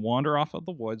I want to wander off of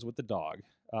the woods with the dog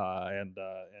and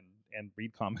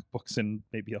read comic books, and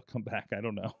maybe I'll come back. I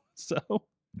don't know. So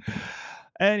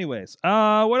anyways,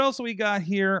 what else we got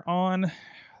here on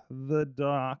the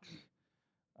dock?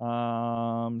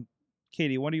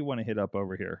 Katie, what do you want to hit up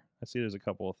over here? I see there's a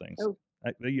couple of things. Oh.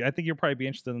 I think you'll probably be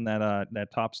interested in that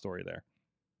top story there.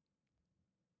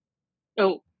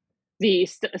 Oh, the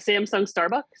Samsung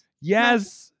Starbucks?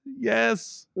 Yes.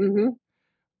 Yes. Mm-hmm.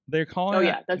 They're calling. Oh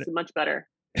yeah, that's much better.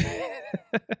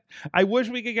 I wish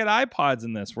we could get iPods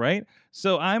in this, right?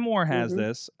 So iMore has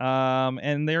this,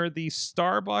 and they're the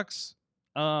Starbucks.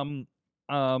 What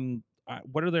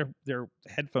are their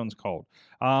headphones called?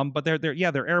 But they're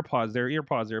AirPods, they're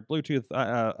earpods, they're Bluetooth.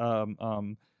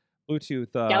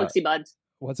 Bluetooth. Galaxy Buds.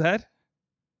 What's that?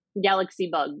 Galaxy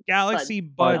Buds. Galaxy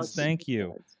Buds. Galaxy Thank you.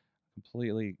 Buds.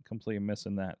 Completely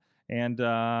missing that. And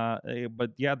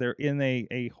but yeah, they're in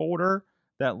a holder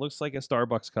that looks like a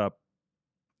Starbucks cup,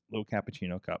 little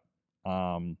cappuccino cup.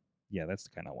 Yeah, that's the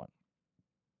kind of one.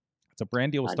 It's a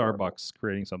brand deal with Starbucks,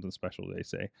 creating something special, they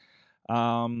say.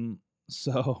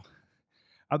 So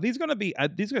are these going to be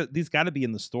these got to be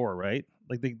in the store, right?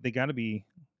 Like they got to be.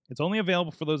 It's only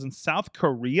available for those in South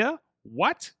Korea.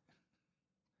 What?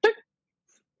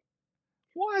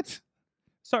 What?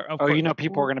 Sorry. You know,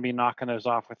 people are going to be knocking those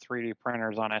off with 3D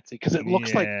printers on Etsy because it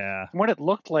looks like what it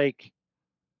looked like.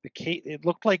 It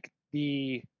looked like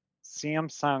the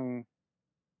Samsung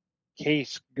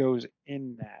case goes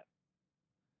in that.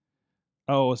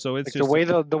 Oh, so it's like just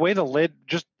the way the lid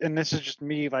just, and this is just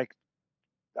me, like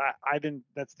I didn't.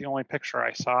 That's the only picture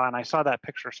I saw, and I saw that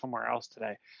picture somewhere else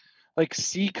today. Like,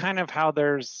 see kind of how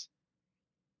there's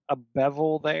a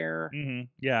bevel there. Mm-hmm.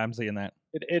 Yeah, I'm seeing that.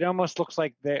 It almost looks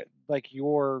like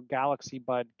your Galaxy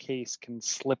Bud case can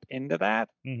slip into that.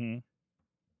 Mm-hmm.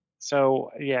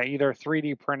 So yeah, either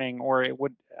 3D printing, or it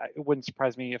wouldn't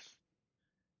surprise me if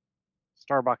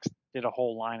Starbucks did a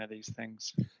whole line of these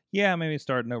things. Yeah, maybe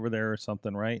starting over there or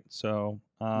something, right? So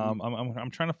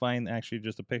I'm trying to find actually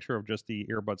just a picture of just the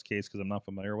earbuds case because I'm not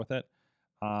familiar with it.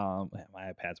 My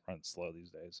iPad's running slow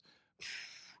these days.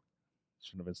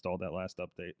 Shouldn't have installed that last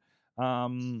update.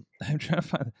 I'm trying to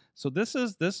find. So this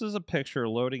is a picture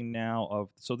loading now of.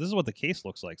 So this is what the case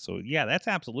looks like. So yeah, that's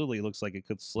absolutely looks like it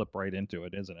could slip right into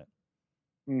it, isn't it?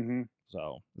 Mm-hmm.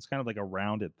 So it's kind of like a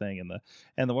rounded thing,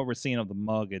 and the what we're seeing of the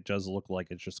mug, it does look like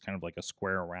it's just kind of like a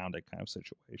square rounded kind of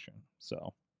situation.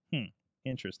 So,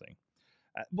 interesting.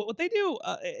 But what they do,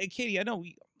 Katie, I know,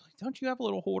 don't you have a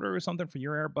little holder or something for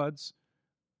your earbuds?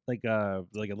 Like a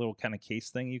little kind of case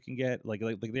thing you can get. Like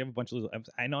they have a bunch of little.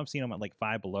 I know I've seen them at like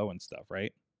Five Below and stuff,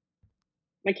 right?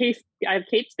 My case, I have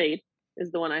Kate Spade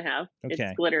is the one I have. It's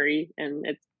Okay. glittery and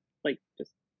it's like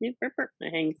just it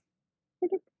hangs.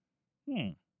 Hmm.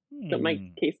 So my Hmm.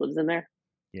 case lives in there.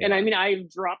 And I Yeah. mean, I've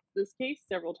dropped this case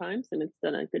several times, and it's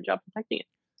done a good job protecting it.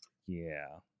 Yeah.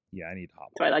 Yeah. I need hot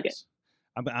So I like it. ones.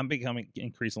 I'm becoming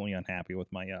increasingly unhappy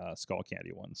with my Skull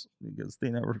Candy ones because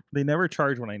they never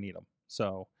charge when I need them.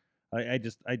 So I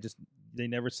just they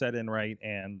never set in right,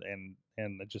 and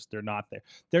just they're not there.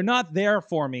 They're not there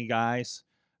for me, guys.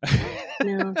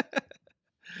 No.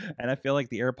 And I feel like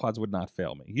the AirPods would not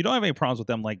fail me. You don't have any problems with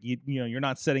them, like you know you're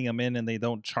not setting them in and they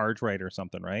don't charge right or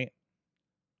something, right?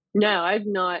 No, I've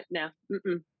not. No.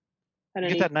 Mm-mm. Had You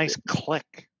get any. that nice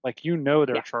click, like you know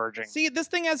they're Yeah. charging. See, this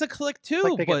thing has a click It's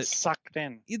like too, they get but sucked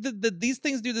in. these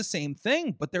things do the same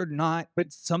thing, but they're not.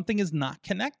 But Something is not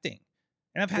connecting,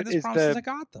 and I've had but this is problem since I the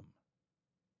got them.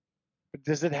 but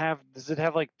does it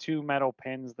have like two metal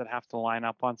pins that have to line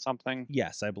up on something?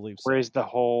 Yes, I believe Where so. is the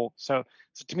whole so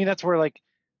to me that's where like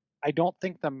I don't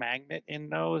think the magnet in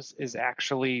those is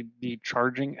actually the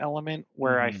charging element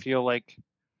where I hmm feel like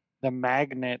the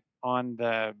magnet on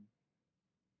the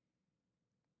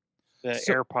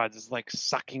So, AirPods is like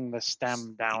sucking the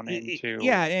stem down into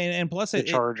yeah, and plus the it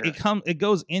charger. it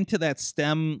goes into that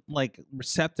stem like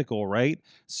receptacle, right?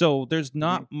 So there's hmm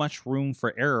not much room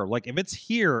for error. Like if it's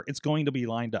here, it's going to be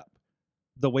lined up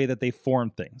the way that they form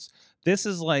things. This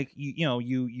is like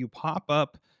you pop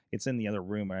up. It's in the other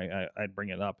room. I'd bring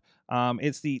it up.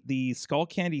 It's the Skull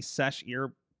Candy Sesh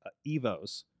ear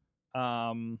Evos,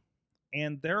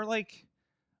 and they're like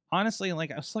honestly,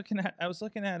 like I was looking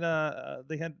at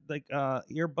they had like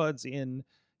earbuds in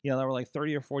that were like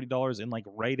 $30 or $40 in like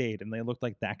Rite Aid, and they looked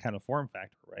like that kind of form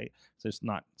factor, right? So it's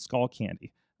not Skull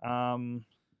Candy. Um,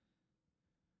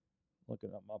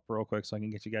 looking them up real quick so I can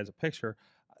get you guys a picture.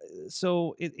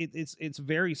 So it's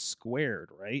very squared,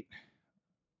 right?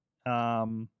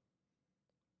 Um,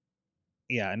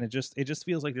 yeah, and it just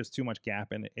feels like there's too much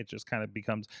gap, and it just kind of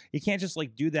becomes you can't just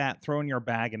like do that, throw in your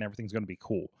bag, and everything's gonna be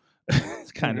cool,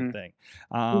 kind of hmm thing.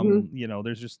 Hmm.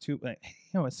 There's just too,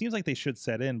 it seems like they should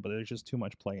set in, but there's just too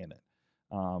much play in it.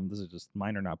 This is just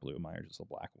mine are not blue, mine are just a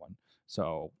black one.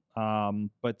 So,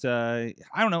 but I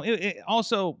don't know. It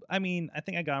also, I mean, I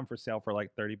think I got them for sale for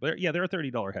like 30, but yeah, they're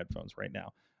 $30 headphones right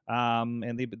now.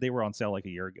 And they were on sale like a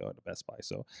year ago at Best Buy.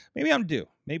 So maybe I'm due.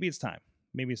 Maybe it's time.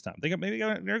 Maybe it's time. They're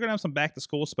gonna have some back to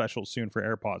school specials soon for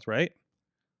AirPods, right?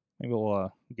 Maybe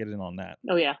we'll get in on that.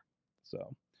 Oh yeah.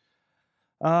 So,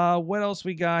 what else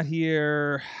we got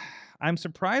here? I'm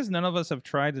surprised none of us have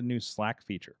tried the new Slack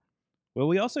feature. Well,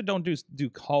 we also don't do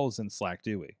calls in Slack,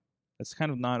 do we? That's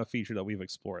kind of not a feature that we've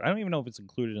explored. I don't even know if it's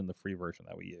included in the free version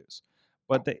that we use.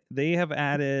 But they have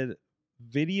added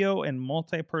video and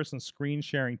multi-person screen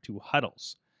sharing to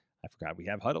huddles. I forgot we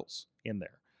have huddles in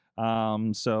there.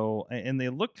 And they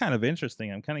look kind of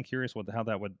interesting. I'm kind of curious how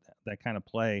that kind of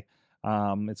play.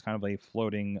 It's kind of a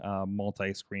floating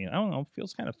multi-screen. I don't know. It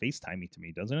feels kind of FaceTimey to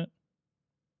me, doesn't it?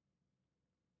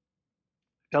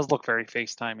 It does look very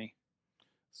FaceTimey.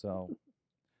 So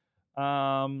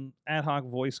ad hoc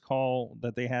voice call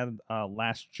that they had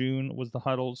last June was the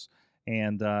huddles,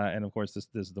 and of course this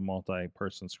is the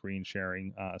multi-person screen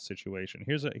sharing situation.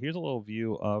 Here's a little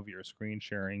view of your screen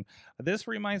sharing. This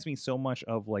reminds me so much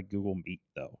of like Google Meet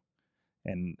though,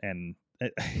 and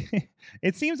it,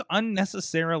 it seems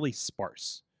unnecessarily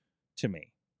sparse to me,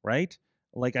 right?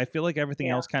 Like I feel like everything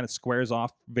Yeah. else kind of squares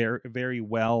off very very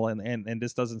well, and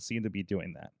this doesn't seem to be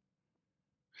doing that.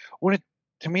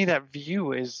 To me that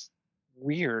view is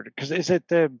weird because is it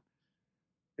the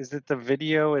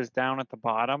video is down at the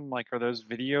bottom? Like are those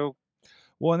video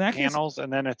Well, in that case, panels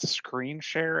and then it's a screen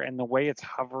share and the way it's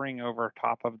hovering over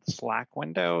top of the Slack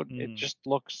window, it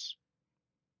looks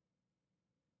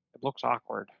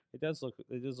awkward. it does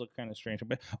look kind of strange.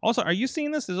 But also, are you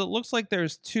seeing this? It looks like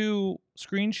there's two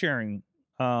screen sharing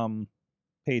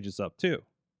pages up too.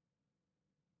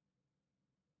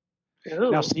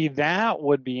 Now Ooh. see that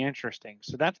would be interesting.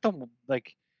 So that's the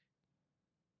like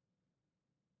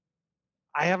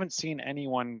I haven't seen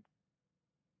anyone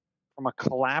from a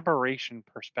collaboration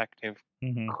perspective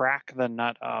Mm-hmm. crack the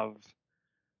nut of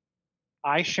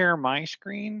I share my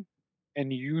screen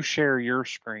and you share your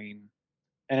screen,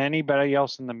 and anybody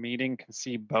else in the meeting can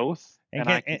see both, and and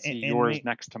I can can see and yours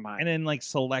next to mine. and then like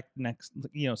select next,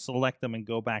 select them and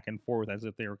go back and forth as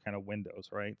if they were kind of windows,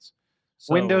 right?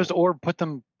 Windows, So, or put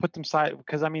them side,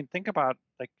 because I mean, think about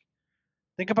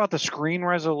the screen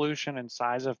resolution and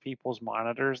size of people's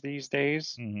monitors these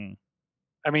days. mhm,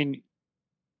 I mean,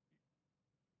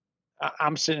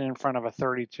 I'm sitting in front of a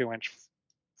 32-inch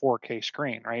 4K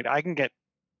screen, right? I can get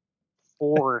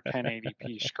 4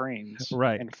 1080p screens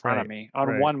right, in front of right, me on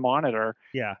right, one monitor,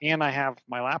 yeah, and I have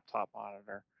my laptop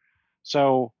monitor.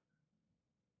 So,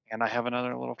 and I have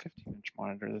another little 15-inch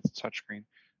monitor that's a touchscreen.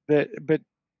 But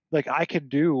like I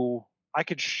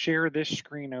could share this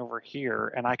screen over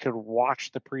here, and I could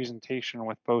watch the presentation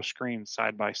with both screens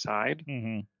side by side,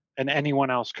 mhm, and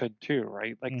anyone else could too,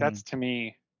 right? Like mhm. that's, to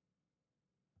me,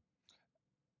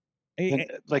 Eh, then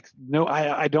eh, like, no,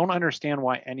 I don't understand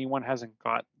why anyone hasn't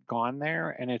gone there.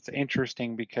 And it's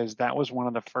interesting because that was one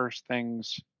of the first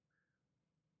things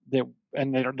that,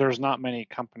 and there's not many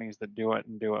companies that do it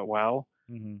and do it well,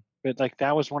 mhm, but like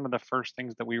that was one of the first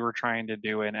things that we were trying to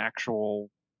do in actual,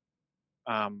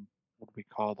 what do we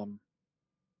call them,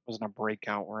 it wasn't a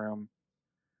breakout room.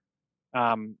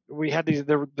 We had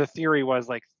the theory was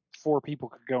like 4 people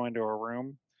could go into a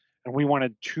room, and we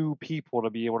wanted 2 people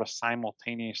to be able to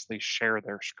simultaneously share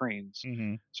their screens.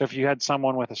 mhm, So if you had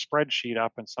someone with a spreadsheet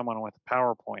up and someone with a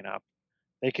PowerPoint up,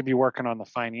 they could be working on the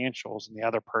financials, and the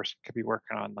other person could be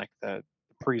working on like the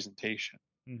presentation,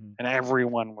 mhm, and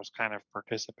everyone was kind of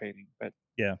participating. But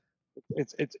yeah,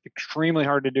 it's extremely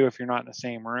hard to do if you're not in the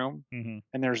same room, mhm,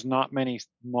 and there's not many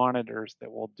monitors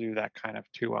that will do that kind of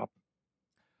two up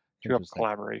interesting.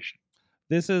 collaboration.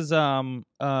 This is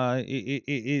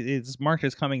it's marked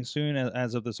as coming soon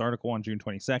as of this article on June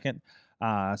 22nd.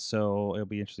 So it'll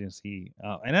be interesting to see.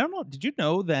 And I don't know, did you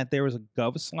know that there was a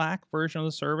GovSlack version of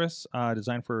the service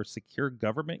designed for secure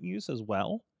government use as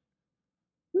well?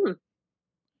 Hmm.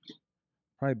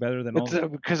 Probably better than It's all.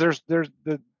 because there's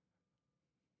the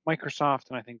Microsoft,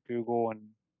 and I think Google, and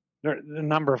a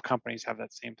number of companies have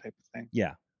that same type of thing.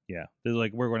 Yeah, yeah. They're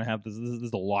like, we're going to have this. This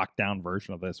is the lockdown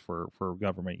version of this for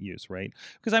government use, right?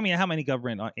 Because I mean, how many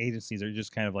government agencies are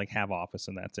just kind of like have Office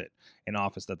and that's it, an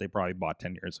Office that they probably bought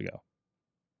 10 years ago.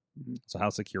 Mhm. So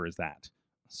how secure is that?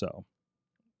 So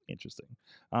interesting.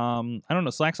 I don't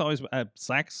know. Slack's always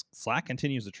Slack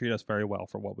continues to treat us very well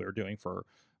for what we're doing for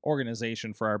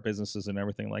organization for our businesses and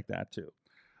everything like that too.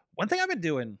 One thing I've been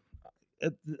doing,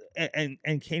 uh,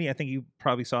 and Katie, I think you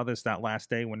probably saw this that last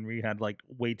day when we had like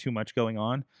way too much going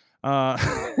on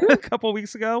a couple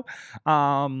weeks ago.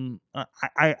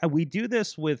 We do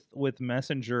this with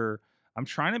Messenger. I'm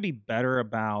trying to be better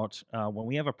about when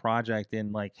we have a project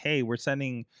in like, hey, we're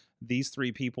sending these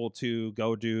 3 people to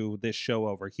go do this show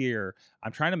over here.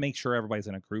 I'm trying to make sure everybody's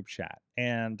in a group chat,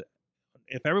 and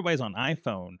if everybody's on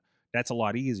iPhone, that's a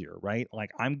lot easier, right?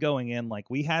 Like I'm going in, like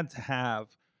we had to have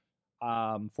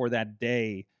for that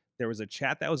day. There was a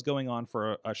chat that was going on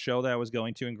for a show that I was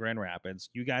going to in Grand Rapids.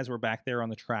 You guys were back there on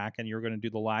the track, and you were going to do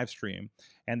the live stream.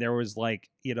 And there was like,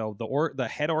 the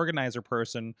head organizer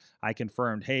person. I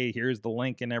confirmed, hey, here's the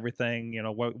link and everything.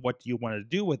 What do you want to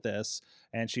do with this?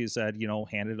 And she said,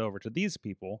 hand it over to these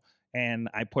people. And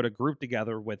I put a group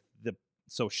together with the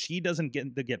so she doesn't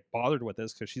get bothered with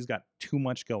this because she's got too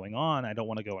much going on. I don't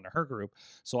want to go into her group.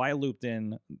 So I looped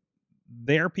in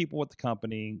their people with the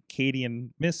company, Katie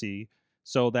and Missy,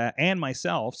 so that and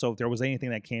myself. So if there was anything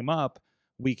that came up,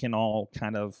 we can all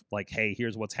kind of like, hey,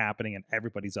 here's what's happening, and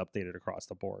everybody's updated across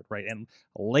the board, right? And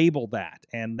label that,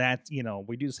 and that's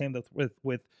we do the same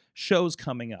with shows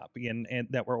coming up, and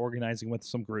that we're organizing with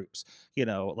some groups.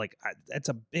 That's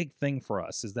a big thing for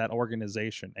us is that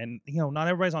organization, and not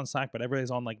everybody's on Slack, but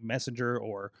everybody's on like Messenger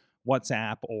or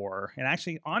WhatsApp, and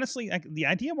actually, honestly, the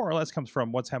idea more or less comes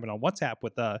from what's happening on WhatsApp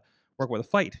with work with a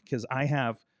fight because I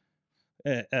have,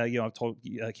 I've told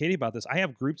Katie about this. I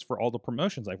have groups for all the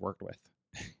promotions I've worked with.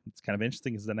 It's kind of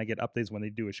interesting because then I get updates when they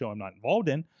do a show I'm not involved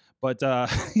in, but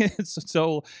it's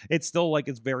still like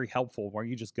it's very helpful where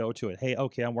you just go to it. Hey,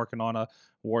 okay, I'm working on a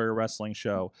Warrior Wrestling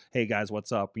show. Hey guys,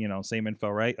 what's up? Same info,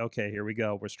 right? Okay, here we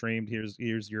go. We're streamed.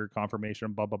 Here's your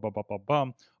confirmation. Bum bum bum bum bum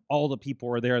bum. All the people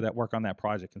are there that work on that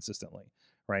project consistently,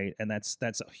 right? And that's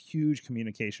a huge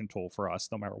communication tool for us,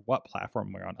 no matter what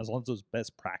platform we're on, as long as those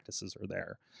best practices are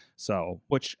there. So,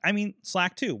 which I mean,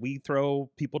 Slack too. We throw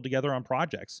people together on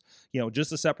projects, just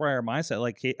to separate our mindset.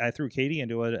 Like I threw Katie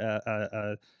into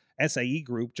a SAE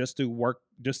group just to work,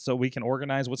 just so we can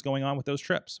organize what's going on with those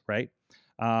trips, right?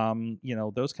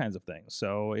 Those kinds of things.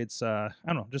 So it's I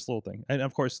don't know, just a little thing. And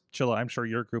of course, Chilla, I'm sure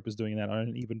your group is doing that on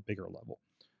an even bigger level.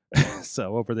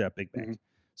 So over there at Big Bank. Mhm.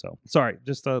 So sorry,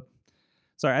 just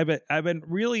sorry, I've been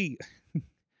really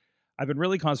I've been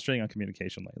really concentrating on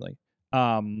communication lately.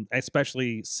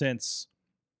 Especially since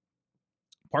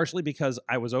partially because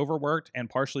I was overworked and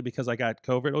partially because I got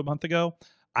COVID a month ago.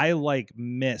 I like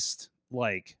missed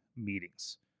like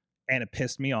meetings and it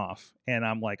pissed me off. And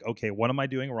I'm like, okay, what am I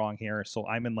doing wrong here? So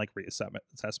I'm in like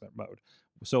assessment mode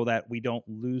so that we don't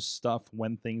lose stuff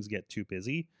when things get too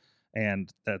busy.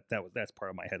 And that's part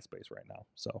of my headspace right now.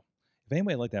 So if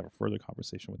anybody would like to have a further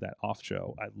conversation with that off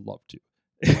show, I'd love to.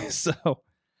 So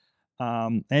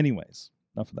anyways,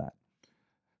 enough of that.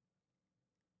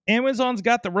 Amazon's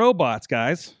got the robots,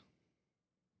 guys.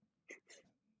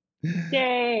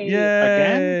 Yay!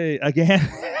 Yay! Again.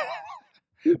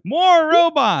 More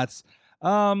robots.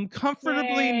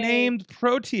 Comfortably Yay. named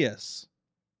Proteus.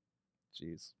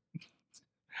 Jeez.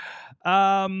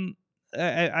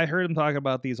 I heard him talk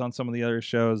about these on some of the other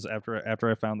shows after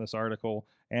I found this article,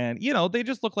 and you know they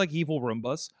just look like evil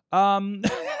Roombas.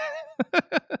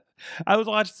 I was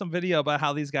watching some video about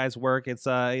how these guys work. It's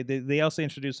they also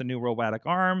introduced a new robotic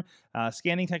arm,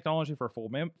 scanning technology for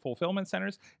fulfillment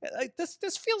centers.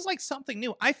 This feels like something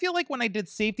new. I feel like when I did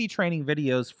safety training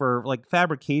videos for like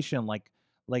fabrication, like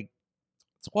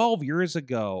 12 years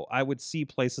ago, I would see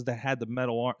places that had the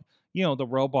metal arm, you know, the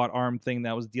robot arm thing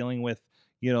that was dealing with,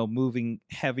 you know, moving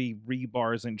heavy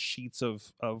rebars and sheets of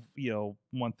you know,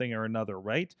 one thing or another,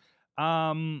 right?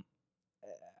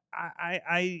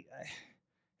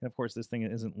 And of course, this thing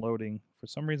isn't loading. For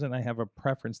some reason, I have a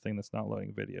preference thing that's not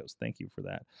loading videos. Thank you for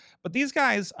that. But these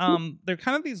guys, they're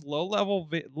kind of these low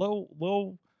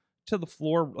low to the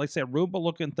floor, like I said, Roomba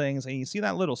looking things. And you see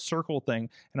that little circle thing.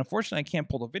 And unfortunately, I can't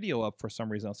pull the video up for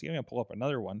some reason. I'll see if I can pull up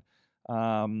another one.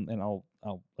 And I'll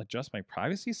adjust my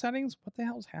privacy settings. What the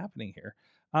hell is happening here?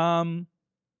 But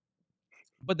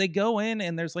they go in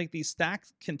and there's like these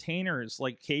stacked containers,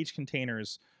 like cage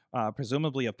containers,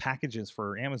 presumably of packages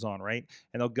for Amazon, right?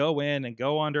 And they'll go in and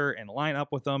go under and line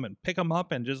up with them and pick them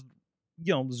up and just,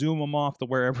 you know, zoom them off to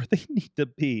wherever they need to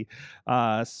be.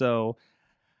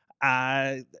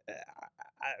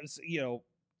 You know,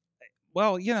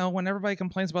 well, you know, when everybody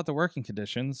complains about the working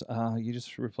conditions, you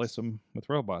just replace them with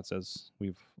robots, as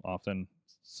we've often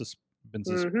been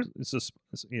suspicious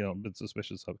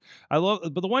of.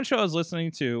 But the one show I was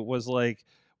listening to was like,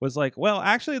 well,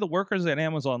 actually, the workers at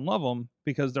Amazon love them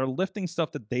because they're lifting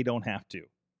stuff that they don't have to.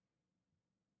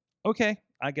 Okay,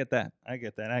 I get that.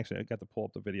 Actually, I got to pull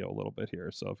up the video a little bit here,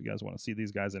 so if you guys want to see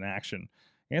these guys in action,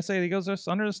 I say he goes just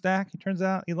under the stack. He turns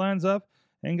out he lines up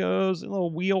and goes a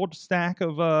little wheeled stack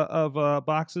of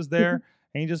boxes there,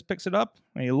 and he just picks it up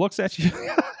and he looks at you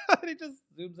and he just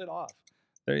zooms it off.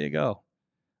 There you go.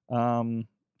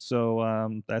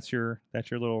 So that's your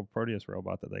little Proteus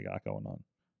robot that they got going on.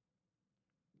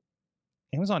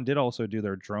 Amazon did also do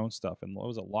their drone stuff, and what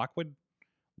was it,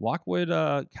 Lockwood,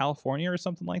 California, or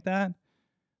something like that. And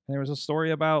there was a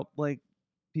story about like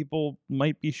people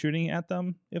might be shooting at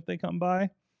them if they come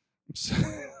by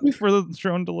for the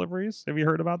drone deliveries. Have you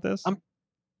heard about this?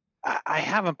 I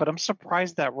haven't, but I'm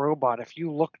surprised that robot. If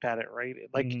you looked at it, right,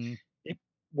 it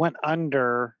went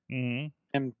under and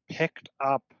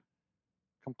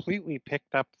completely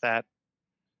picked up that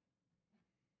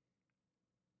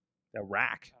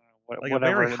rack. Like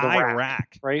whatever, a very high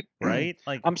rack, right? Right.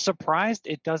 Like I'm surprised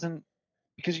it doesn't,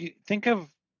 because you think of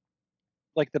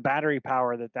like the battery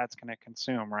power that's going to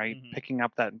consume, right? Picking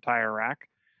up that entire rack.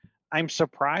 I'm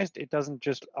surprised it doesn't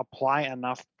just apply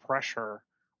enough pressure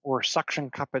or suction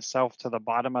cup itself to the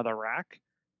bottom of the rack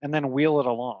and then wheel it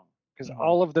along, because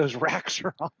all of those racks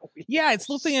are on wheels. Yeah, it's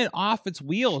lifting it off its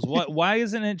wheels. Why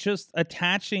isn't it just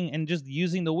attaching and just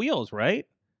using the wheels, right?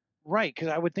 Right, because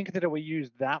I would think that it would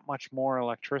use that much more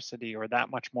electricity or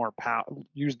that much more power,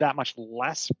 use that much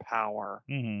less power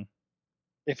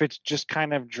if it's just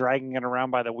kind of dragging it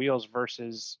around by the wheels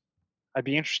versus, I'd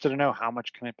be interested to know how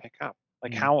much can it pick up,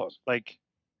 like how, like,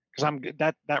 because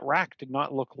that rack did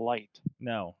not look light.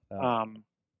 No.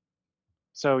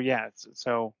 So yeah,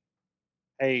 so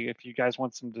hey, if you guys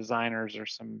want some designers or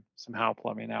some help,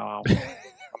 let me know. I'll come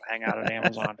hang out at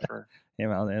Amazon for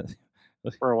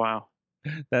a while.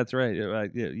 That's right.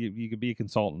 You could be a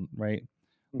consultant, right?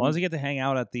 As long as you get to hang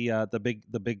out at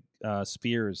the big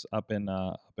spheres up in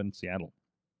Seattle.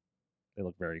 They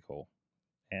look very cool.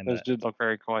 And those did look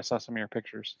very cool. I saw some of your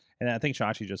pictures. And I think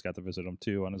Shashi just got to visit them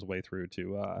too on his way through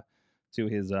to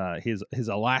his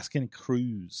Alaskan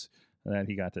cruise that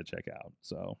he got to check out.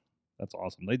 So that's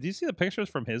awesome. Did you see the pictures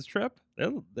from his trip? They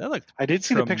look. I did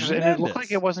see the pictures, and it looked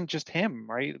like it wasn't just him,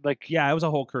 right? Like, yeah, it was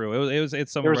a whole crew. There was a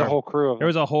whole crew. There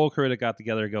was a whole crew that got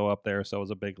together to go up there, so it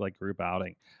was a big like group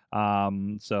outing.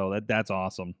 So that's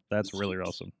awesome. That's really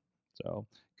awesome. So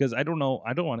because I don't know,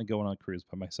 I don't want to go on a cruise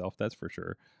by myself, that's for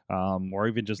sure. Or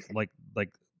even just like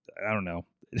I don't know.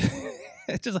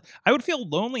 It's just I would feel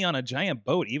lonely on a giant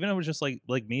boat, even if it was just like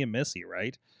me and Missy,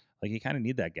 right? Like you kind of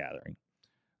need that gathering.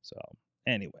 So,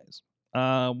 anyways,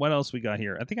 what else we got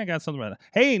here? I think I got something about that.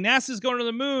 Hey, NASA's going to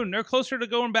the moon. They're closer to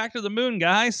going back to the moon,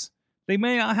 guys. They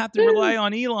may not have to rely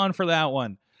on Elon for that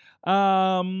one.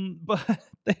 But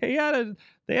they had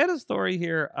a story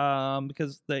here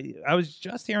because I was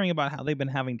just hearing about how they've been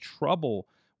having trouble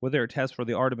with their test for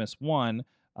the Artemis 1,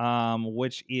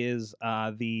 which is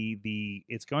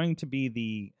it's going to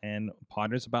be and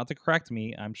Potter's about to correct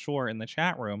me, I'm sure, in the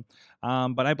chat room,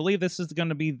 but I believe this is going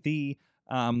to be the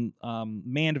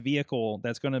manned vehicle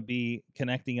that's going to be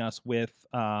connecting us with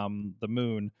the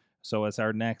moon. So it's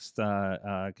our next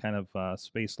kind of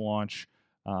space launch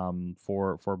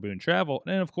for moon travel.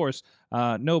 And of course,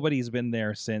 nobody's been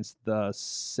there since the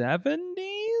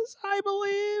 70s, I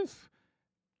believe,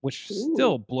 which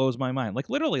still blows my mind. Like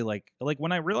literally, like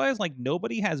when I realized like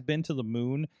nobody has been to the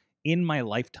moon in my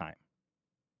lifetime.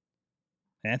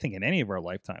 And I think in any of our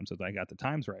lifetimes, if I got the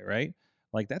times right?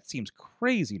 Like that seems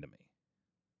crazy to me.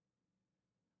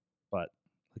 But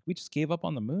like we just gave up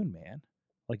on the moon, man.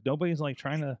 Like nobody's like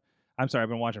trying to. I'm sorry, I've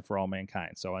been watching For All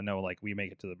Mankind, so I know like we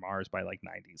make it to the Mars by like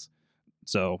 90s.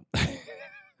 So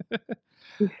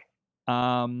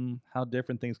how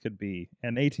different things could be.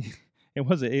 And there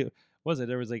was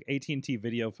like AT&T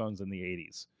video phones in the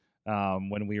 80s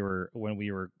when we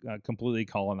were completely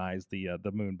colonized the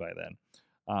moon by then.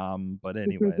 But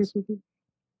anyways.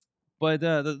 But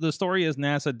the story is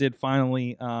NASA did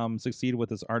finally succeed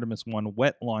with its Artemis 1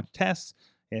 wet launch test.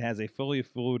 It has a fully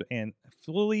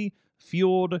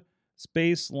fueled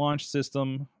space launch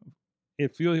system.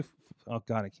 Oh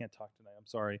God, I can't talk tonight. I'm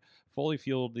sorry. Fully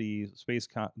fueled the space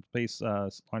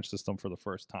launch system for the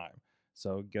first time.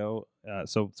 So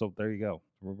so there you go.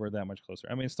 We're that much closer.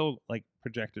 I mean, it's still like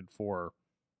projected for,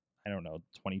 I don't know,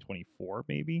 2024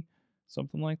 maybe,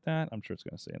 something like that. I'm sure it's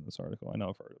going to say in this article. I know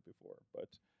I've heard it before, but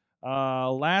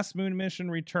last moon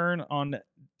mission returned on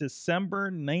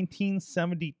December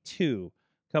 1972,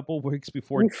 a couple of weeks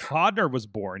before Podner was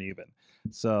born even.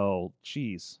 So,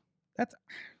 geez, that's...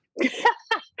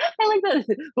 I like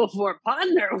that before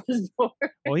Podner was born.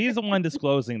 Well, he's the one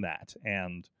disclosing that,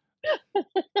 and...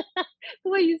 The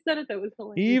way you said it, that was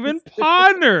hilarious. Even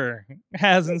Podner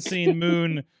hasn't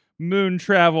seen moon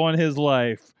travel in his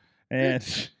life. And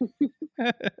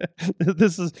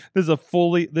this is a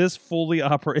fully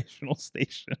operational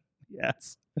station.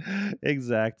 Yes,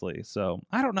 exactly. So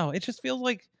I don't know. It just feels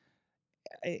like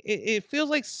it feels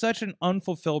like such an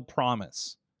unfulfilled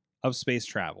promise of space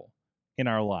travel in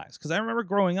our lives. Because I remember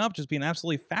growing up just being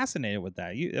absolutely fascinated with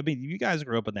that. You guys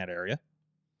grew up in that area.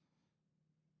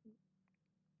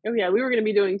 Oh yeah, we were going to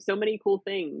be doing so many cool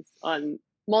things on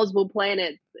multiple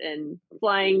planets and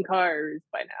flying cars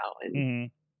by now,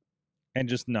 and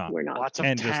just not. We're not. Lots of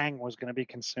Tang was going to be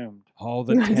consumed. All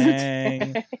the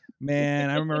Tang,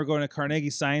 man! I remember going to Carnegie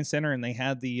Science Center and they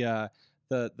had the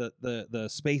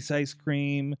space ice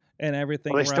cream and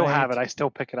everything. Well, they still have it. I still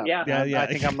pick it up. Yeah. I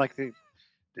think I'm like the.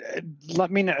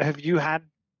 Let me know. Have you had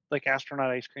like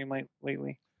astronaut ice cream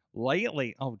lately?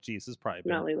 Lately? Oh, geez, this has probably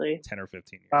been not lately. 10 or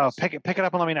 15 years. Oh, pick it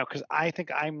up and let me know, because I think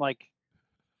I'm like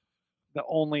the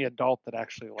only adult that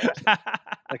actually likes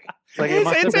it.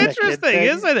 It's interesting,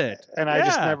 isn't it? And I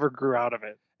just never grew out of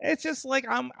it. It's just like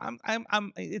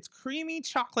it's creamy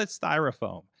chocolate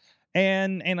styrofoam.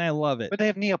 And I love it. But they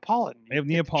have Neapolitan. They have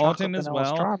Neapolitan as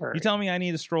well. Strawberry. You tell me I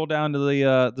need to stroll down to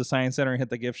the Science Center and hit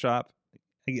the gift shop.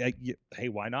 Hey,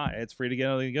 why not? It's free to get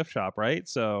out of the gift shop, right?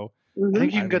 So I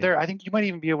think you can go there. I think you might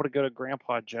even be able to go to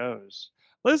Grandpa Joe's.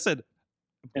 Listen,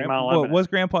 what's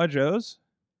Grandpa Joe's?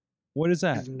 What is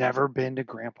that? You've never been to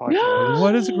Grandpa Joe's?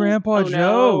 What is Grandpa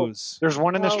Joe's? There's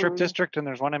one in the Strip District and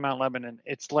there's one in Mount Lebanon.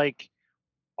 It's like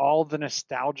all the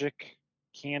nostalgic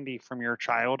candy from your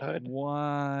childhood.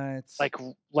 What? Like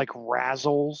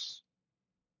Razzles.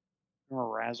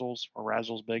 Remember Razzles? Or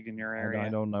Razzles big in your area? I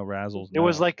don't know Razzles. It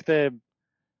was like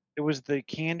it was the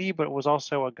candy, but it was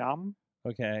also a gum.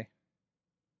 Okay.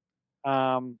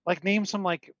 Like name some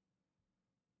like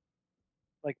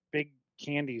big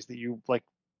candies that you like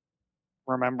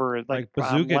remember, like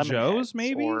Bazooka Joe's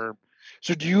maybe.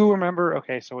 So do you remember?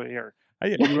 Okay, so here. Do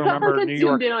you remember New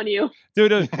York? In on you.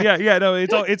 Dude, yeah, no,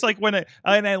 it's like when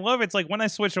I love it. It's like when I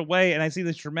switch away and I see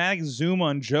this dramatic zoom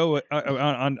on Joe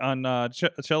on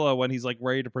Cello when he's like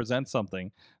ready to present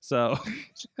something. So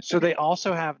they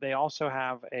also have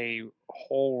a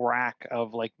whole rack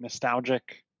of like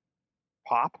nostalgic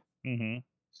pop. Mm-hmm.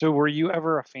 So were you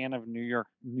ever a fan of New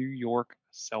York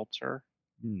seltzer?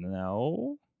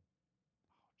 No.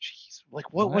 Jeez,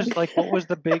 Like What? what was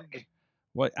the big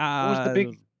What? what was the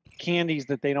big candies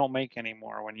that they don't make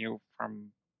anymore when you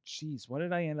from Jeez, what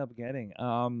did I end up getting?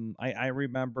 I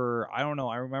remember. I don't know.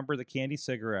 I remember the candy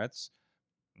cigarettes.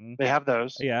 Mm, they have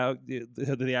those. yeah, do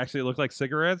they actually look like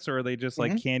cigarettes, or are they just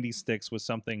like Hmm. candy sticks with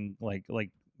something like They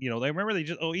remember they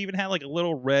just even had like a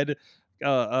little red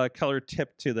color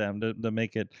tip to them to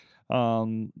make it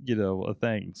a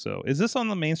thing. So is this on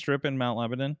the main strip in Mount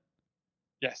Lebanon?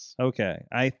 Yes. Okay,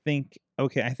 I think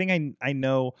I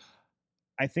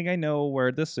know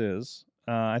where this is.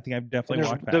 I think I've And definitely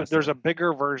walked past there's it. a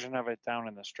bigger version of it down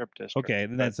in the strip district, Okay,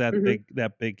 then but that's that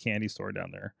Mhm. big candy store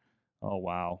down there. Oh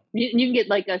wow. You can get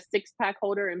like a 6-pack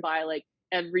holder and buy like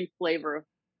every flavor of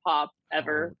pop Oh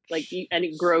ever, like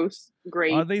any jeez. gross,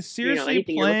 grapes,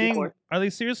 anything you're looking for. Are they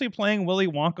seriously playing Willy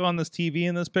Wonka on this TV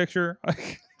in this picture?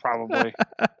 probably.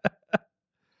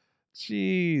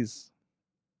 Jeez.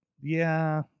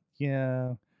 Yeah.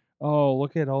 Yeah. Oh,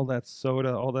 look at all that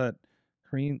soda, all that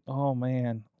cream. Oh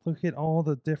man. Look at all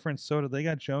the different soda. They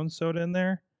got Jones soda in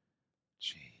there.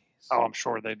 Jeez. Oh, I'm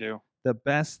sure they do. The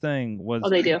best thing Oh,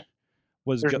 they do.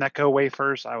 was There's Necco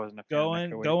wafers. I wasn't a fan of Necco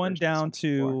going wafers, but down some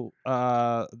people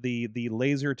are. to the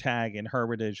laser tag in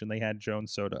Hermitage, and they had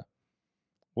Jones soda.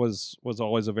 Was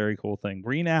always a very cool thing.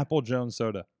 Green apple Jones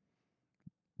soda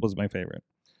was my favorite.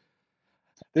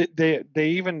 They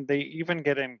even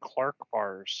get in Clark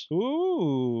bars,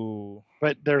 Ooh.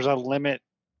 but there's a limit.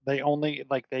 They only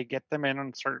they get them in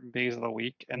on certain days of the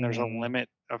week, and there's a Mhm. limit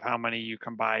of how many you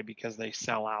can buy because they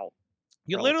sell out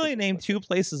You literally relatively named quickly. 2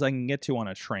 places I can get to on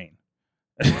a train.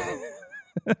 Do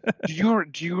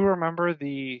you remember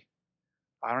the?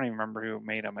 I don't even remember who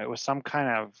made them. It was some kind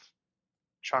of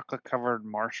chocolate covered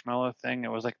marshmallow thing.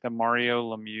 It was like the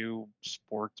Mario Lemieux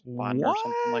sports bun or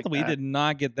something like What? We that. did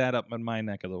not get that up in my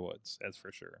neck of the woods, that's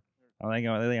for sure. I think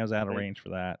I was out of They range for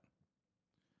that.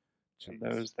 have Jeez.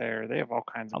 those there. They have all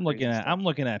kinds of I'm crazy stuff.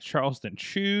 looking at Charleston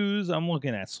Chews. I'm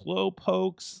looking at Slow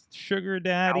Pokes, Sugar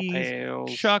Daddies, Alpales.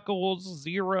 Chuckles,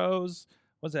 Zeros.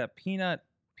 What's that? Peanut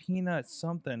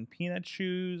something. Peanut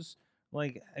Chews.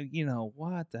 Like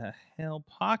what the hell?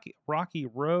 Pocket Rocky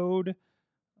Road.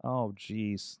 Oh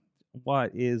jeez.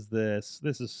 What is this?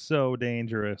 This is so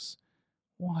dangerous.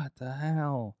 What the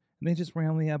hell? And they just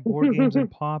randomly have board games and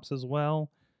pops as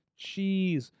well.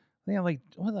 Jeez. They have like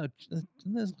what the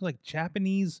this is like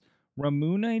Japanese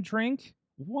Ramune drink?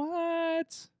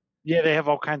 What? Yeah, they have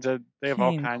all kinds of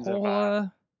Cane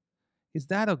Cola? Is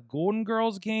that a Golden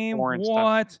Girls game? foreign stuff.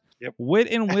 What? Yep. Wit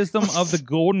and wisdom of the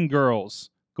Golden Girls.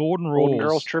 Golden Golden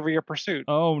Girls rules. Trivia Pursuit.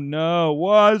 Oh no.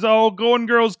 What is all Golden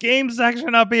Girls game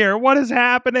section up here? What is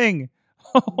happening?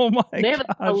 Oh my They have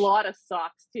a gosh. lot of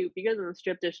socks too, because in the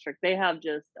strip district, they have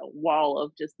just a wall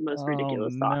of just the most Oh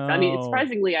ridiculous socks. I mean, no.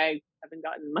 surprisingly, I haven't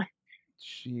gotten my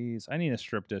Jeez, I need a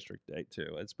strip district day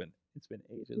too. It's been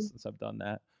ages since I've done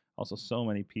that. Also, so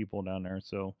many people down there.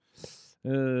 So,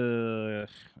 God,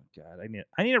 I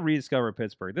need to rediscover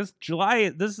Pittsburgh. This July,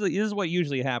 this is what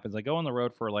usually happens. I go on the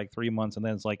road for like 3 months, and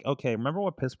then it's like, okay, remember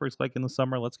what Pittsburgh's like in the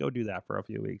summer? Let's go do that for a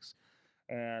few weeks.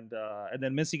 And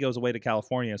then Missy goes away to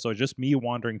California, so it's just me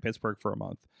wandering Pittsburgh for a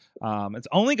month. It's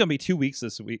only gonna be 2 weeks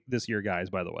this year, guys.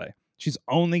 By the way, she's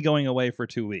only going away for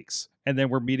 2 weeks, and then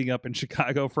we're meeting up in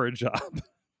Chicago for a job.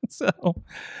 So,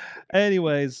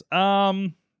 anyways,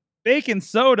 baking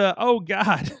soda. Oh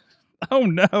God, oh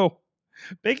no,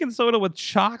 baking soda with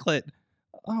chocolate.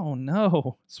 Oh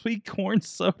no, sweet corn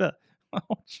soda.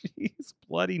 Oh jeez,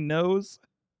 bloody nose.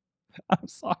 I'm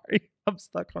sorry, I'm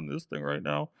stuck on this thing right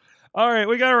now. All right,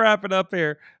 we gotta wrap it up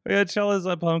here. We got Chella's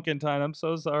a pumpkin time. I'm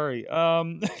so sorry.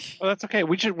 Oh, that's okay.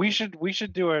 We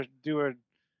should do a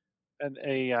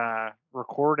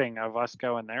recording of us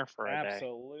going there for a day.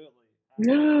 Absolutely.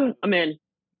 I'm in.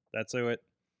 Let's do it.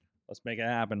 Let's make it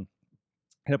happen.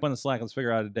 Hit up on the Slack. Let's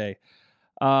figure out a day.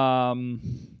 Why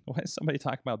is somebody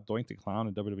talking about Doink the Clown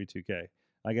in WWE 2K?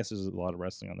 I guess there's a lot of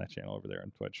wrestling on that channel over there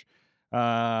on Twitch.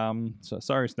 So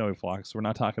sorry, Snowy Flocks. We're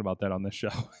not talking about that on this show.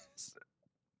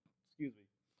 Excuse me.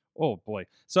 Oh boy.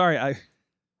 Sorry. And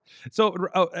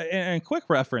a quick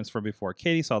reference from before.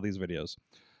 Katie saw these videos.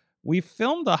 We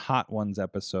filmed a Hot Ones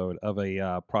episode of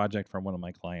a project from one of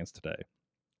my clients today.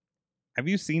 Have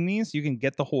you seen these? You can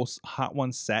get the whole Hot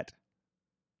Ones set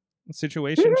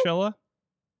situation, Chilla.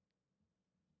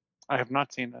 I have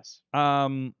not seen this. Let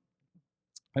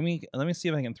me see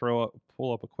if I can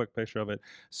pull up a quick picture of it.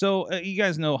 So you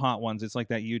guys know Hot Ones. It's like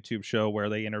that YouTube show where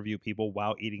they interview people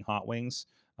while eating hot wings,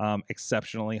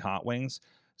 exceptionally hot wings.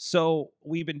 So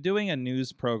we've been doing a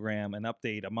news program, a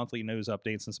monthly news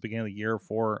update since the beginning of the year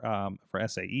for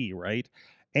SAE, right?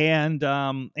 And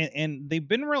they've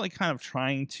been really kind of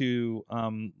trying to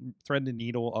thread the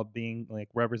needle of being like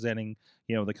representing,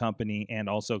 you know, the company, and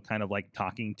also kind of like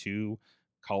talking to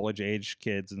college age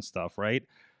kids and stuff, right?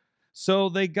 So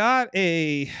they got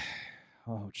a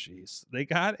they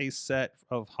got a set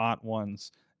of Hot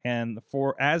Ones, and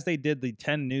for as they did the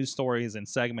 10 news stories and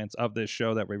segments of this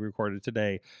show that we recorded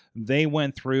today, they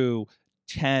went through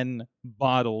 10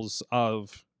 bottles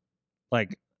of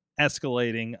like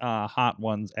escalating Hot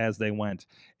Ones as they went.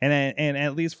 And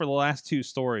at least for the last two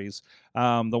stories,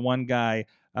 the one guy,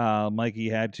 Mikey,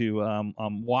 had to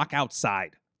walk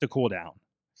outside to cool down.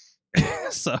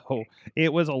 So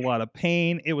it was a lot of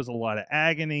pain, it was a lot of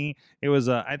agony. It was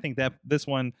I think that this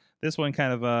one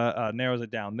kind of narrows it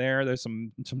down. There's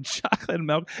some chocolate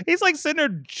milk. He's like sitting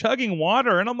there chugging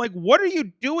water, and I'm like, what are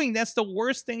you doing? That's the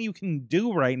worst thing you can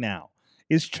do right now,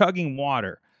 is chugging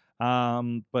water.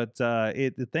 But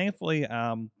it thankfully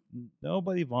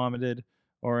nobody vomited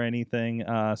or anything.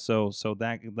 So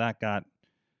that got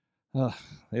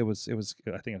it was I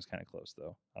think it was kind of close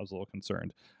though. I was a little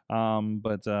concerned.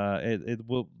 But it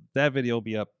will, that video will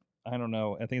be up. I don't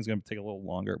know. I think it's going to take a little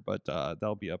longer, but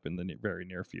that'll be up in the very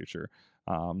near future.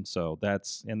 So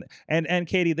that's and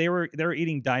Katie, they were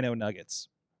eating Dino Nuggets.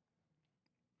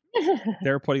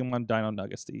 They're putting them on Dino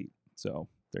Nuggets to eat. So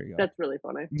there you go. That's really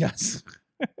funny. Yes.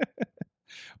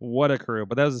 What a crew.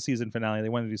 But that was the season finale. They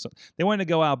wanted to do something. They wanted to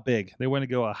go out big. They wanted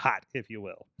to go hot, if you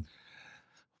will.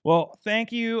 Well,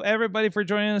 thank you everybody for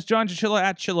joining us. John Chichilla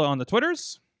at Chilla on the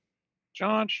Twitters.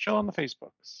 John Chill on the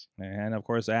Facebooks. And of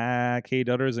course at Kate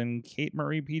Dutters and Kate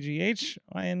Marie PGH,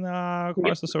 and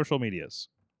across the social medias.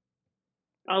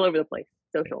 All over the place.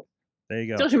 Social. There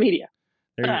you go. Social media.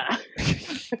 There you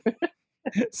go.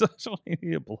 Social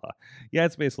media blah. Yeah,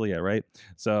 it's basically it, right?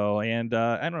 So, and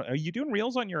I don't know, are you doing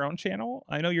reels on your own channel?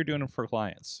 I know you're doing them for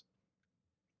clients.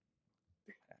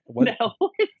 What? No,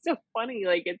 it's so funny.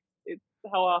 Like it's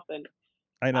how often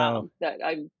I know that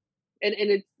I'm and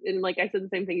it's, and like I said the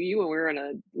same thing to you when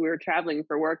we were traveling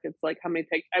for work. It's like how many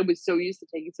I was so used to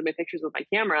taking so many pictures with my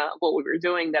camera of what we were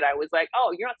doing that I was like,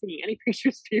 oh, you're not taking any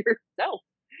pictures for yourself.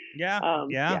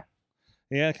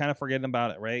 Yeah, kind of forgetting about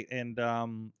it, right? And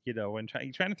you know, and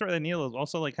trying to throw that needle is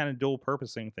also like kind of dual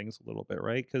purposing things a little bit,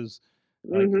 right? Because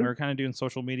like we're kind of doing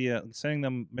social media, sending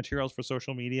them materials for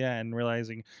social media, and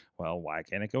realizing, well, why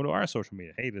can't it go to our social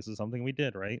media? Hey, this is something we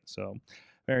did, right? So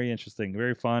very interesting,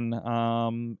 very fun,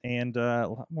 and a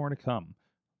lot more to come.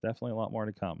 Definitely a lot more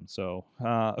to come. So,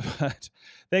 but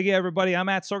thank you, everybody. I'm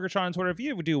at Sorgatron on Twitter. If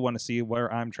you do want to see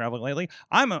where I'm traveling lately,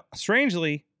 I'm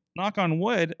strangely, knock on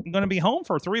wood, I'm going to be home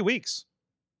for 3 weeks.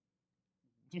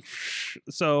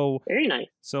 So very nice.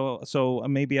 So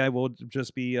maybe I will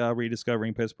just be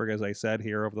rediscovering Pittsburgh, as I said,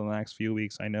 here over the next few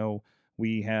weeks. I know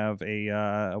we have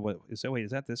a what is that? Wait,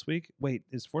 is that this week? Wait,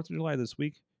 is 4th of July this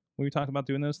week? When we talked about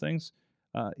doing those things?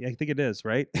 Yeah, I think it is,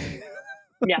 right?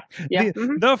 Yeah.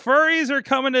 The furries are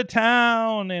coming to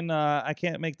town, and I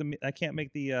can't make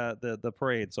the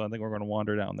parade, so I think we're going to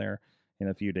wander down there in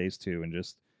a few days too, and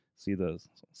just see the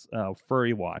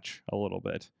furry watch a little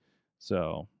bit.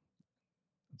 So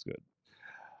that's good.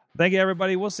 Thank you,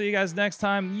 everybody. We'll see you guys next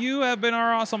time. You have been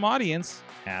our awesome audience.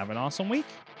 Have an awesome week.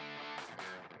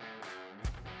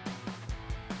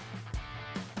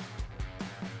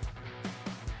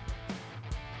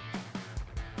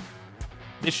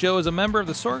 This show is a member of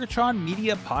the Sorgatron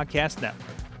Media Podcast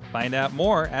Network. Find out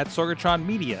more at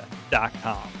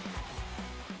sorgatronmedia.com.